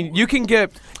 Yeah, I mean, you can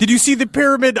get... Did you see the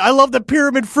pyramid? I love the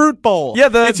pyramid fruit bowl. Yeah,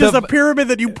 it's just a pyramid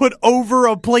that you put over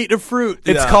a plate of fruit.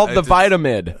 It's called the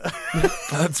Vitamid.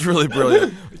 That's really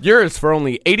brilliant. Yours for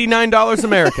only $89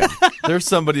 American. There's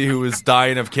somebody who is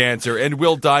dying of cancer and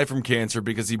will die from cancer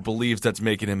because he believes that's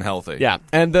making him healthy. Yeah,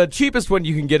 and the cheapest one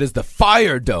you can get is the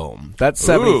Fire Dome. Chryssolidome. That's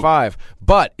 $75.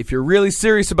 But if you're really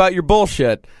serious about your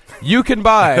bullshit, you can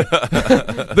buy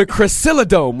the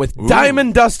Chryssolidome with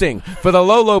diamond dusting for the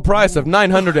low price of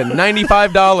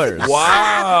 $995.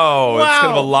 Wow. It's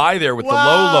kind of a lie there with the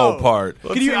low part.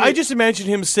 I just imagine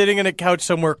him sitting in a couch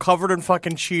somewhere covered in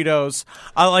fucking Cheetos.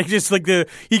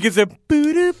 He gets a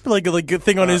boot like a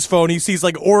thing on his phone. He sees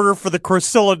like order for the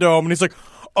Chryssolidome, and he's like,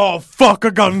 oh fuck! I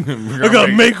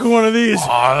gotta make one of these.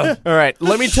 All right,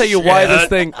 let me tell you why this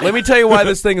thing. Let me tell you why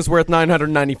this thing is worth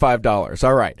 $995.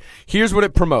 All right, here's what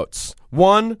it promotes: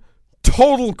 1,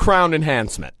 total crown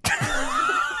enhancement,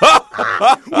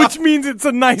 which means it's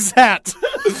a nice hat.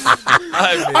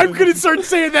 I'm gonna start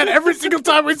saying that every single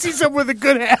time I see someone with a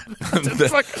good hat.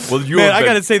 I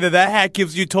gotta say that hat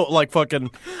gives you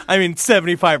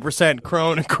 75%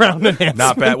 crown enhancement.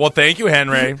 Not bad. Well, thank you,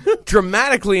 Henry.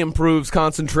 Dramatically improves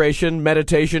concentration,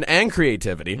 meditation, and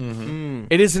creativity.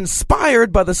 It is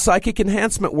inspired by the psychic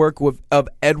enhancement work of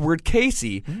Edward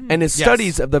Casey and his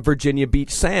studies of the Virginia Beach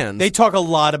sands. They talk a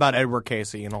lot about Edward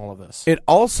Casey in all of this. It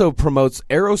also promotes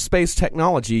aerospace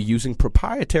technology using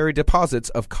proprietary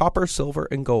deposits of copper, silver,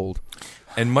 and gold.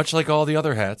 And much like all the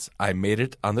other hats, I made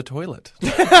it on the toilet,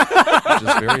 which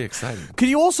is very exciting. Could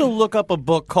you also look up a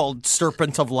book called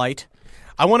Serpent of Light?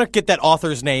 I want to get that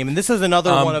author's name, and this is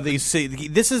another one of these.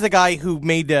 This is the guy who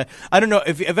made. I don't know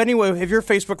if you're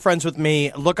Facebook friends with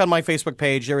me. Look on my Facebook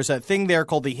page. There is a thing there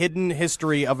called The Hidden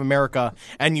History of America,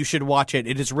 and you should watch it.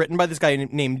 It is written by this guy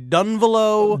named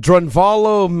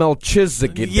Drunvalo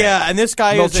Melchizedek. Yeah, and this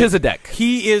guy Melchizedek.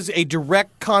 He is a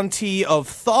direct Conti of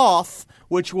Thoth,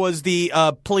 which was the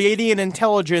Pleiadian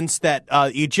intelligence that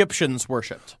Egyptians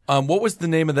worshipped. What was the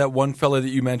name of that one fella that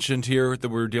you mentioned here that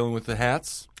we were dealing with the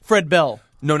hats? Fred Bell.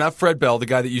 No, not Fred Bell, the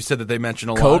guy that you said that they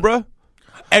mentioned a lot. Cobra?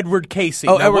 Edward Casey.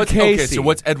 Oh, Edward Casey. Okay, so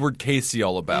what's Edward Casey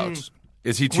all about?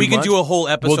 Is he too We can much? do a whole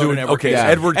episode on Edward Casey. Yeah.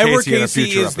 Edward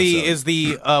Casey is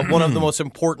the one of the most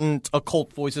important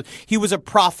occult voices. He was a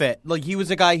prophet. Like he was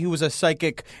a guy who was a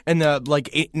psychic in the early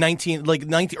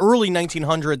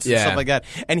 1900s and stuff like that.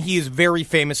 And he is very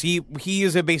famous. He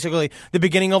is basically the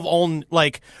beginning of all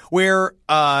where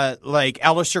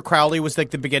Aleister Crowley was like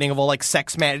the beginning of all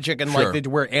sex magic and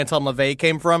where Anton LaVey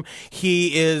came from.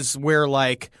 He is where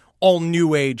all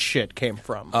New Age shit came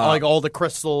from, all the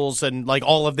crystals and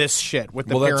all of this shit with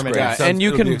the pyramid. And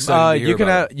you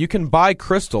can buy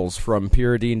crystals from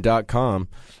Pyridine.com.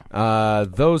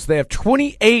 They have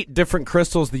 28 different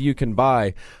crystals that you can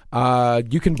buy.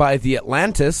 You can buy the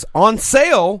Atlantis on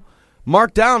sale,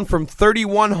 marked down from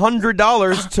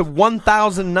 $3,100 to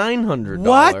 $1,900.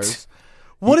 What?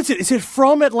 What is it? Is it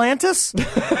from Atlantis?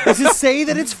 Does it say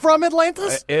that it's from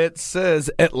Atlantis? It says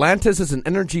Atlantis is an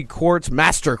energy quartz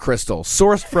master crystal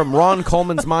sourced from Ron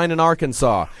Coleman's mine in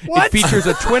Arkansas. What? It features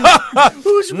a twin.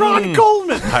 Who's Ron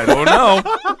Coleman? I don't know.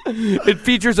 It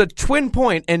features a twin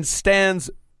point and stands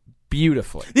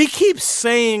beautifully. They keep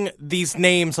saying these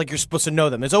names like you're supposed to know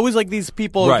them. There's always these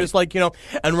people who are just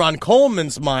and Ron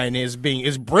Coleman's mine is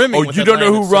brimming. Oh, you don't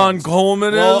know who Ron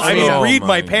Coleman is? Well, I mean, read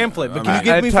my pamphlet, but can you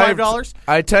give me $5?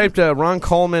 I typed Ron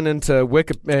Coleman into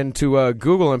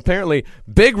Google, and apparently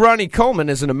Big Ronnie Coleman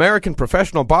is an American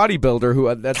professional bodybuilder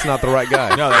who that's not the right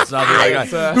guy. No, that's not the right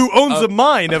guy. Who owns a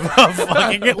mine of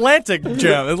fucking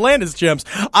Atlantis gems.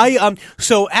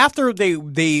 So after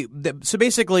so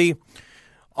basically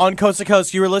on Coast to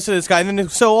Coast, you were listening to this guy, and then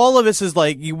so all of this is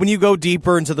when you go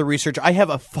deeper into the research, I have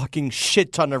a fucking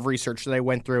shit ton of research that I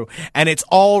went through, and it's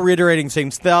all reiterating the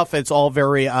same stuff. It's all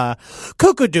very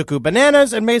cuckoo-dooku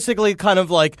bananas, and basically kind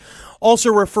of also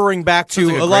referring back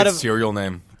to a lot of cereal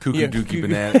name,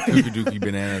 cuckoo-dookie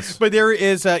bananas. But there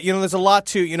is, there's a lot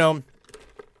to,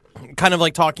 kind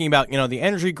of talking about, the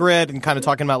energy grid and kind of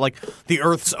talking about the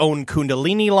Earth's own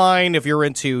Kundalini line if you're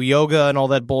into yoga and all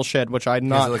that bullshit, which I'm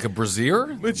not. Is it like a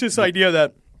brassiere? It's this idea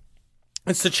that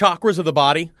it's the chakras of the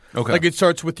body. Okay. It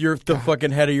starts with the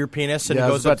fucking head of your penis and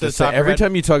goes up to the top of your every head.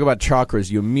 time you talk about chakras,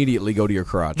 you immediately go to your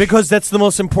crotch. Because that's the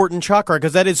most important chakra,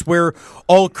 because that is where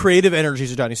all creative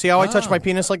energies are done. You see how I touch my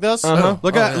penis like this? Uh-huh.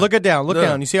 Look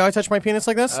down. You see how I touch my penis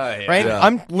like this? Right? Yeah.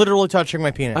 I'm literally touching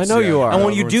my penis. I know you are. And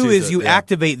what you do is you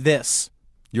activate this.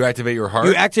 You activate your heart?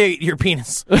 You activate your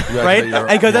penis, right?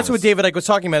 Because that's what David Icke was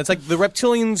talking about. It's like the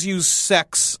reptilians use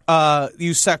sex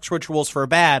rituals for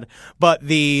bad, but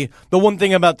the one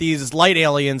thing about these light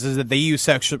aliens is that they use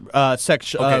sex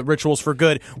rituals for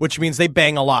good, which means they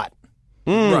bang a lot.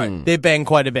 Right. They bang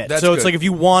quite a bit. That's so it's good. if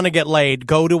you want to get laid,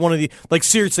 go to one of the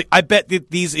seriously, I bet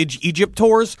these Egypt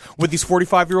tours with these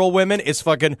 45-year-old women is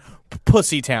fucking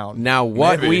pussy town. Now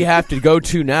what we have to go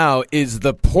to now is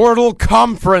the Portal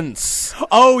Conference.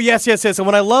 Oh, yes. And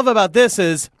what I love about this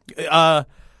is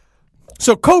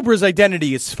So Cobra's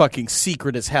identity is fucking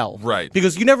secret as hell. Right.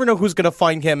 Because you never know who's going to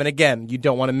find him. And again, you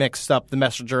don't want to mix up the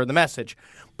messenger and the message.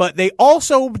 But they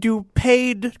also do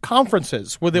paid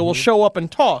conferences where they will show up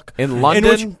and talk. In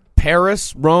London,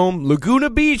 Paris, Rome, Laguna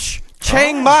Beach,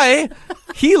 Chiang Mai,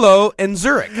 Hilo, and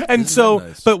Zurich. And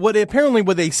so, but what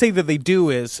they say that they do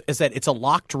is that it's a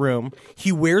locked room.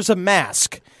 He wears a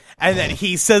mask. And then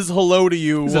he says hello to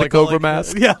you. Is it a Cobra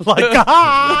mask? Yeah, like,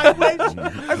 I wish.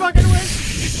 I fucking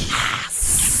wish.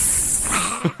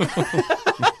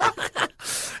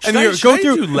 And you go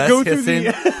through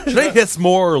hissing? Should I hiss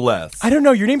more or less? I don't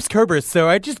know. Your name's Cobra, so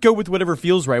I just go with whatever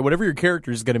feels right, whatever your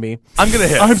character is going to be. I'm going to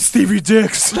hiss. I'm Stevie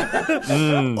Dix. Now,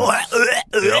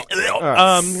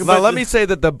 let me say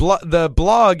that the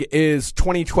blog is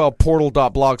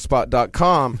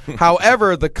 2012portal.blogspot.com.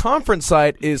 However, the conference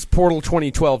site is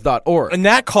portal2012.org. And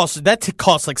that costs like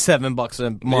 $7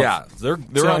 a month. Yeah, they're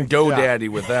on GoDaddy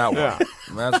with that one.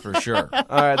 That's for sure. All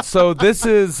right, so this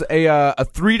is a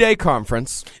 3-day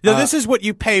conference. Now, this is what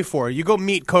you pay for. You go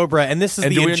meet Cobra, and this is the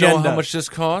agenda. Do we know how much this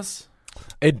costs?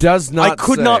 It does not I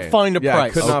could say. not find a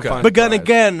price. I could not find but a then price.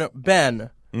 again, Ben,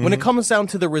 when it comes down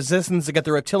to the resistance to get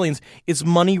the reptilians, is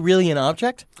money really an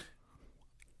object?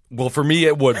 Well, for me,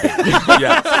 it would be.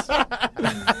 Yes.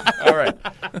 All right.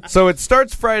 So it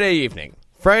starts Friday evening.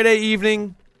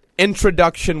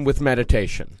 Introduction with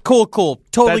meditation. Cool.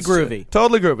 Totally groovy.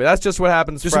 Totally groovy. That's just what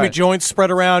happens Just Friday. some joints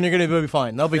spread around. You're going to be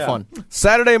fine. That'll be fun.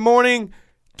 Christ morning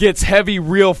gets heavy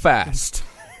real fast.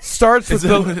 Starts with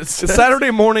the Saturday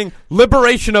morning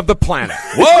liberation of the planet.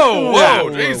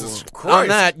 Whoa, Jesus Christ. On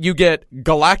that, you get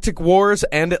Galactic Wars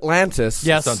and Atlantis.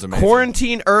 Yes. Sounds amazing.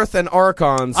 Quarantine Earth and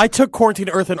Archons. I took Quarantine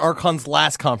Earth and Archon's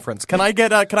last conference. Can I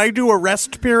do a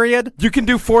rest period? You can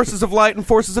do Forces of Light and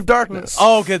Forces of Darkness.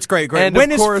 Oh, okay, that's great. And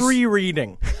when of is course- free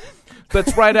reading?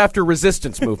 That's right after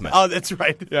Resistance Movement. Oh, that's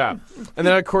right. Yeah. And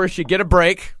then, of course, you get a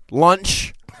break,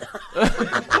 lunch.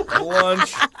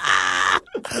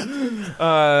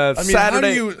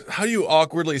 Saturday. How do you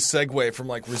awkwardly segue from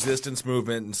like resistance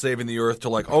movement and saving the earth to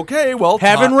like, okay, well,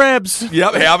 Having ribs.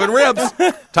 Yep, having ribs.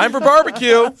 Time for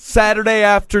barbecue. Saturday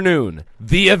afternoon,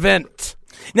 the event.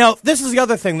 Now, this is the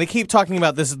other thing. They keep talking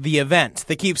about this, the event.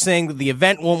 They keep saying that the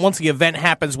event, once the event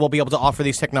happens, we'll be able to offer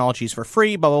these technologies for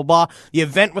free, blah, blah, blah. The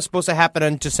event was supposed to happen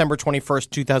on December 21st,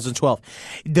 2012.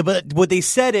 But what they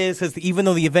said is even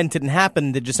though the event didn't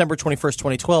happen, the December 21st,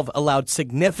 2012 allowed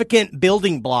significant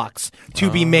building blocks to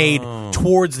be made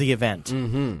towards the event.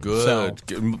 Mm-hmm. Good. So,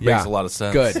 Makes a lot of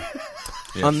sense. Good.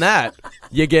 Yes. On that,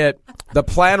 you get the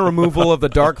planned removal of the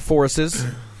dark forces,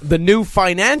 the new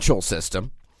financial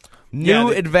system, new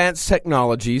advanced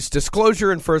technologies,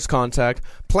 disclosure and first contact,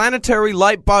 planetary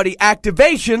light body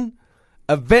activation,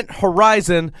 event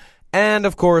horizon, and,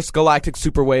 of course, galactic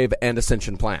superwave and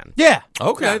ascension plan. Yeah.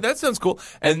 Okay, that sounds cool.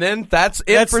 And then that's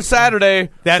it for Saturday.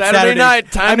 That's Saturday night.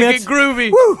 Time to get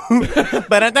groovy.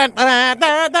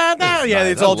 Yeah,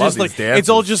 it's all just like it's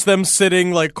all just them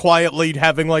sitting like quietly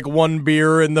having like one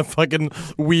beer in the fucking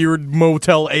weird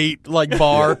Motel 8 like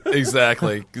bar.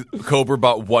 Exactly. Cobra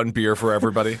bought one beer for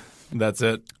everybody. That's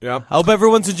it. Yep. Hope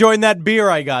everyone's enjoying that beer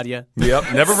I got you.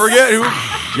 Yep. Never forget who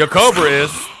your Cobra is.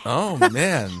 Oh,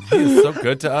 man. He is so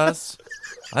good to us.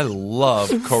 I love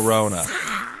Corona.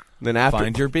 Then after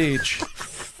Find your beach.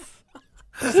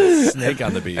 There's a snake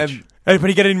on the beach.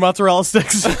 Anybody get any mozzarella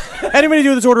sticks? Anybody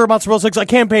do this order of mozzarella sticks? I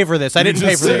can't pay for this. I didn't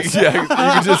pay for this. Yeah, you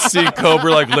can just see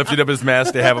Cobra like lifting up his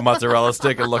mask to have a mozzarella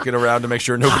stick and looking around to make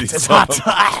sure nobody's It's hot.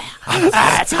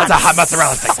 It's a hot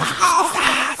mozzarella stick.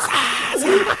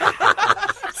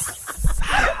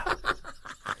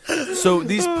 So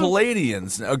these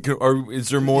Palladians, is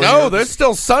there more? No, there's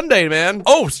still Sunday, man.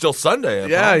 Oh, still Sunday.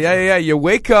 Yeah. You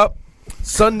wake up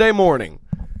Sunday morning,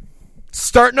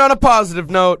 starting on a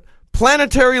positive note,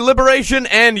 planetary liberation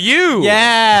and you.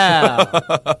 Yeah.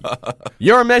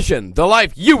 Your mission, the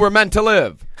life you were meant to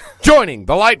live. Joining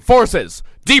the light forces,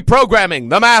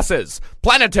 deprogramming the masses,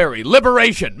 planetary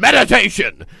liberation,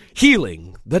 meditation, healing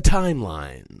the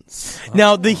timelines.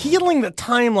 Now, the healing the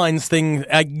timelines thing,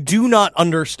 I do not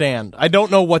understand. I don't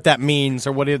know what that means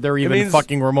or what they're even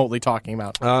fucking remotely talking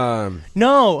about.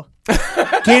 No.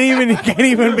 Can't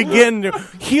even begin.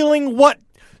 Healing what?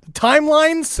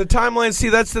 Timelines? The timelines, see,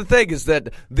 that's the thing, is that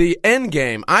the end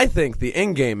game, I think the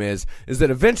end game is that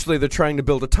eventually they're trying to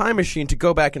build a time machine to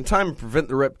go back in time and prevent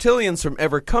the reptilians from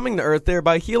ever coming to Earth,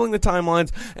 thereby healing the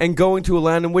timelines and going to a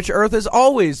land in which Earth has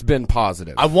always been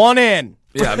positive. I want in.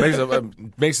 Yeah,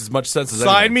 it makes as much sense as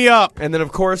Sign anything. me up. And then,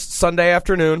 of course, Sunday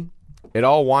afternoon, it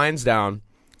all winds down.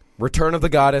 Return of the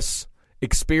Goddess,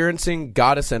 experiencing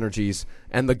goddess energies,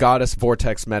 and the goddess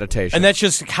vortex meditation. And that's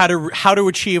just how to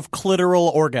achieve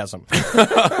clitoral orgasm.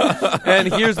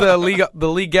 And here's the legal.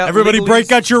 Everybody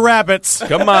break out your rabbits.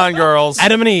 Come on, girls.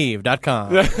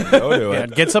 AdamandEve.com. Go do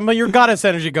it. Get some of your goddess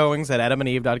energy goings at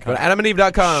AdamandEve.com. Go to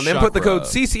AdamandEve.com. Input the Chakra. code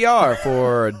CCR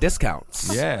for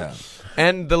discounts. Yeah.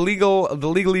 And the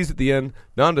legalese at the end.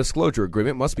 Non-disclosure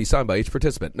agreement must be signed by each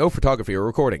participant. No photography or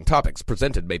recording. Topics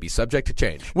presented may be subject to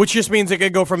change. Which just means it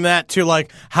could go from that to,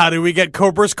 like, how do we get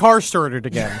Cobra's car started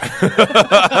again?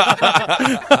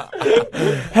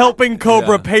 Helping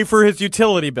Cobra pay for his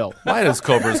utility bill. Why does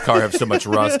Cobra's car have so much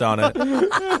rust on it?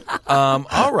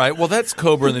 All right. Well, that's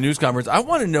Cobra in the news conference. I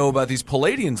want to know about these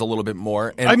Palladians a little bit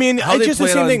more. And I mean, how it's they just the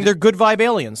plan same on- thing. They're good vibe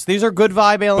aliens. These are good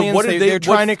vibe aliens. what did They're what-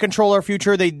 trying to control our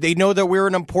future. They know that we're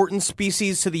an important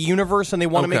species to the universe, and they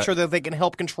want to make Okay. sure that they can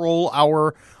help control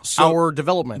our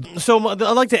development. So I'd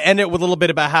like to end it with a little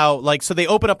bit about how, like, so they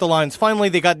open up the lines. Finally,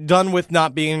 they got done with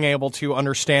not being able to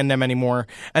understand them anymore,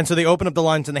 and so they opened up the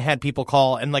lines and they had people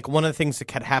call. And like one of the things that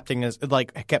kept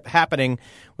happening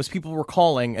was people were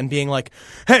calling and being like,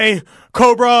 "Hey,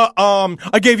 Cobra,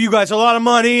 I gave you guys a lot of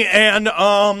money, and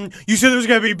you said there was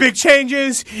going to be big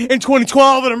changes in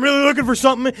 2012, and I'm really looking for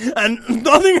something, and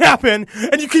nothing happened.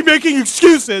 And you keep making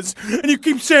excuses, and you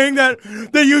keep saying that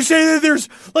you say that there's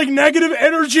like negative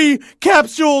energy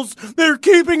capsules that are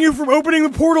keeping you from opening the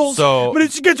portals. So- but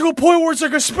it's get to a point where it's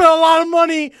like I spent a lot of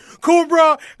money,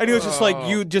 Cobra." And he was just like,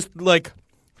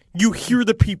 you hear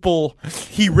the people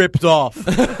he ripped off,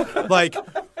 like.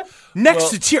 Next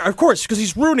to tear, of course, because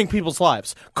he's ruining people's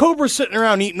lives. Cobra's sitting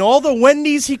around eating all the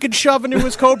Wendy's he could shove into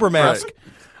his Cobra mask.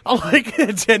 Like,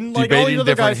 and like all debating the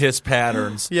other different guys. hiss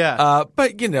patterns. Yeah.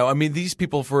 But, you know, I mean, these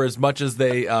people, for as much as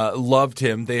they loved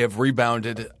him, they have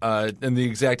rebounded in the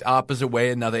exact opposite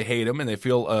way, and now they hate him, and they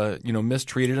feel,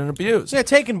 mistreated and abused. Yeah,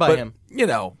 taken by but, him. You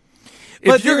know,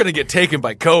 But if you're going to get taken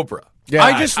by Cobra. Yeah,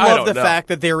 I just I love don't the know. fact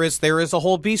that there is a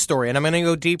whole B story, and I'm going to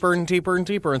go deeper and deeper and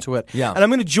deeper into it. Yeah. And I'm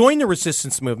going to join the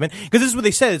resistance movement, because this is what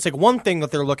they said. It's like one thing that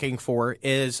they're looking for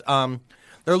is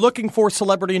they're looking for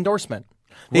celebrity endorsement.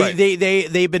 Right.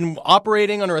 They've been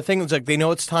operating under a thing that's like they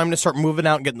know it's time to start moving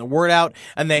out and getting the word out,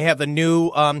 and they have the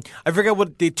new I forget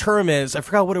what the term is. I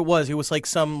forgot what it was. It was like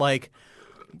some like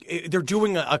they're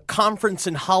doing a conference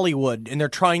in Hollywood, and they're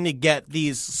trying to get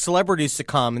these celebrities to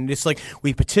come, and it's like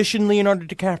we petitioned Leonardo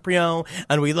DiCaprio,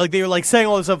 and they were like saying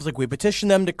all this stuff. It's like we petitioned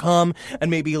them to come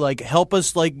and maybe like help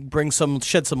us like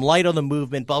shed some light on the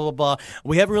movement, blah blah blah.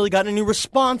 We haven't really gotten any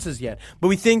responses yet, but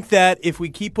we think that if we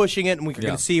keep pushing it, and we're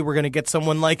going to see, we're going to get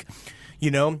someone like. We're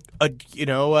gonna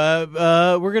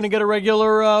get a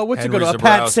regular a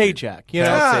Pat Sajak.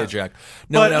 Pat Sajak.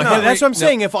 That's what I'm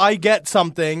saying. If I get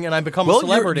something and I become a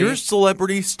celebrity, your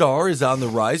celebrity star is on the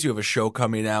rise. You have a show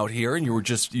coming out here, and you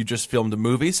just filmed a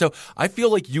movie. So I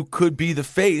feel like you could be the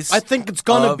face. I think it's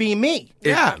gonna be me.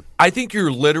 I think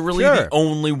you're literally the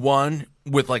only one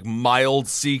with like mild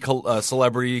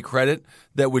celebrity credit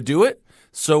that would do it.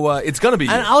 So it's gonna be.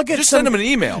 And I'll get just send them an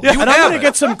email. Yeah, and I'm gonna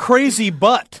get some crazy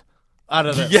butt out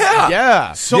of this.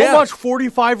 Yeah. So much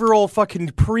 45-year-old fucking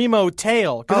primo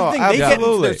tail. Because they get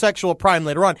into their sexual prime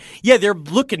later on. Yeah, they're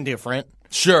looking different.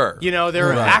 Sure.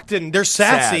 They're acting, they're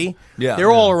sassy. Sad. Yeah.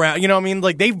 They're all around. You know what I mean?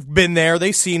 Like, they've been there,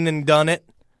 they've seen and done it.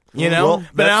 But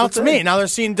now it's me. Now they're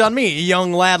seeing done me. A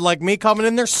young lad like me coming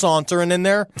in there, sauntering in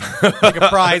there like a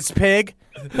prize pig.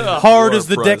 Hard as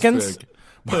the Dickens.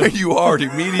 You are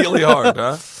immediately hard,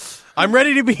 huh? I'm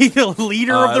ready to be the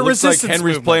leader of the resistance like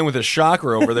Henry's movement. playing with a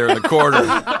chakra over there in the corner.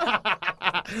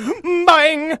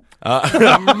 Bang!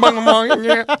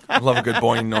 I love a good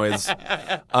boing noise.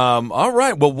 All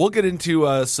right. Well, we'll get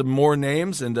into some more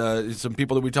names and some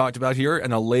people that we talked about here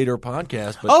in a later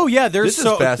podcast. But there's this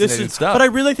is fascinating stuff. But I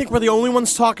really think we're the only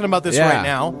ones talking about this right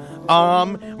now.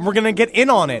 We're gonna get in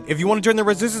on it. If you want to join the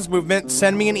resistance movement,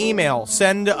 send me an email.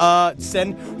 Find the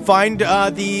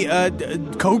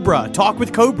Cobra. Talk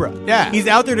with Cobra. Yeah. He's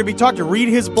out there to be talked to. Read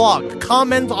his blog.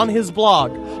 Comment on his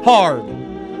blog. Hard.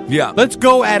 Yeah. Let's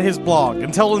go at his blog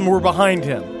and tell him we're behind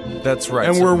him. That's right.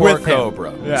 And Support we're with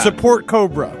Cobra. him. Yeah. Support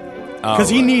Cobra. Because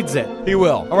he needs it. He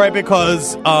will. All right,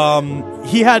 because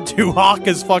he had to hawk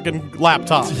his fucking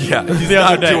laptop. Yeah, he's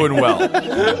not doing well.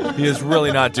 He is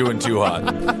really not doing too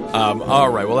hot. All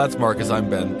right, well, that's Marcus. I'm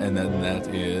Ben, and then that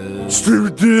is... Stevie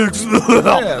Dix.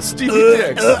 Yeah, Stevie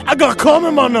Dix. I got cum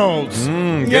in my nose.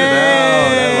 Get it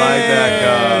out. I like that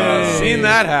guy. Seen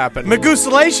that happen.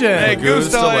 Magustulation.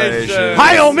 Magustulation.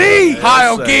 Hail me.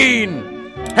 Hail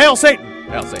Geen. Hail Satan.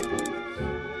 Hail Satan.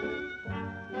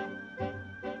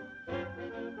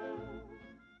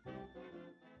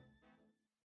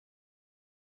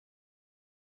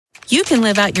 You can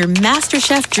live out your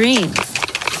MasterChef dreams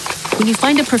when you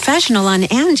find a professional on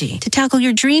Angie to tackle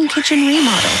your dream kitchen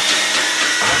remodel.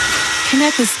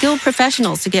 Connect with skilled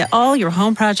professionals to get all your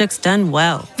home projects done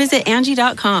well. Visit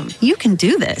Angie.com. You can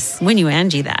do this when you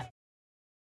Angie that.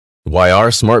 Why are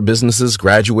smart businesses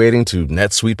graduating to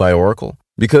NetSuite by Oracle?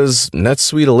 Because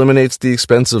NetSuite eliminates the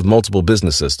expense of multiple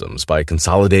business systems by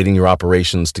consolidating your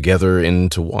operations together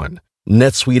into one.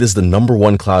 NetSuite is the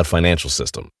 #1 cloud financial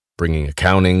system, bringing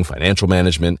accounting, financial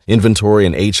management, inventory,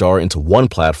 and HR into one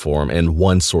platform and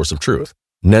one source of truth.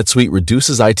 NetSuite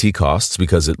reduces IT costs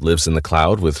because it lives in the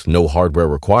cloud with no hardware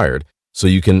required, so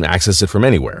you can access it from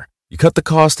anywhere. You cut the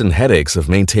cost and headaches of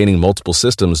maintaining multiple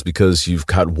systems because you've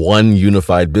got one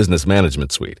unified business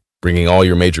management suite. Bringing all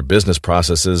your major business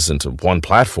processes into one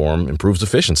platform improves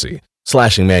efficiency,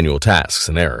 slashing manual tasks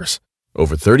and errors.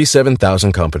 Over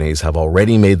 37,000 companies have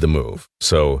already made the move,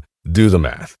 so do the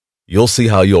math. You'll see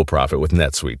how you'll profit with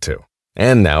NetSuite too.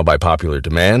 And now, by popular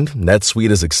demand,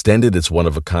 NetSuite has extended its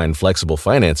one-of-a-kind flexible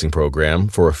financing program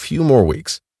for a few more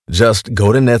weeks. Just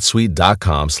go to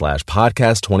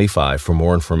netsuite.com/podcast25 for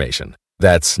more information.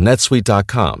 That's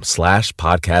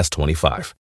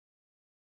netsuite.com/podcast25.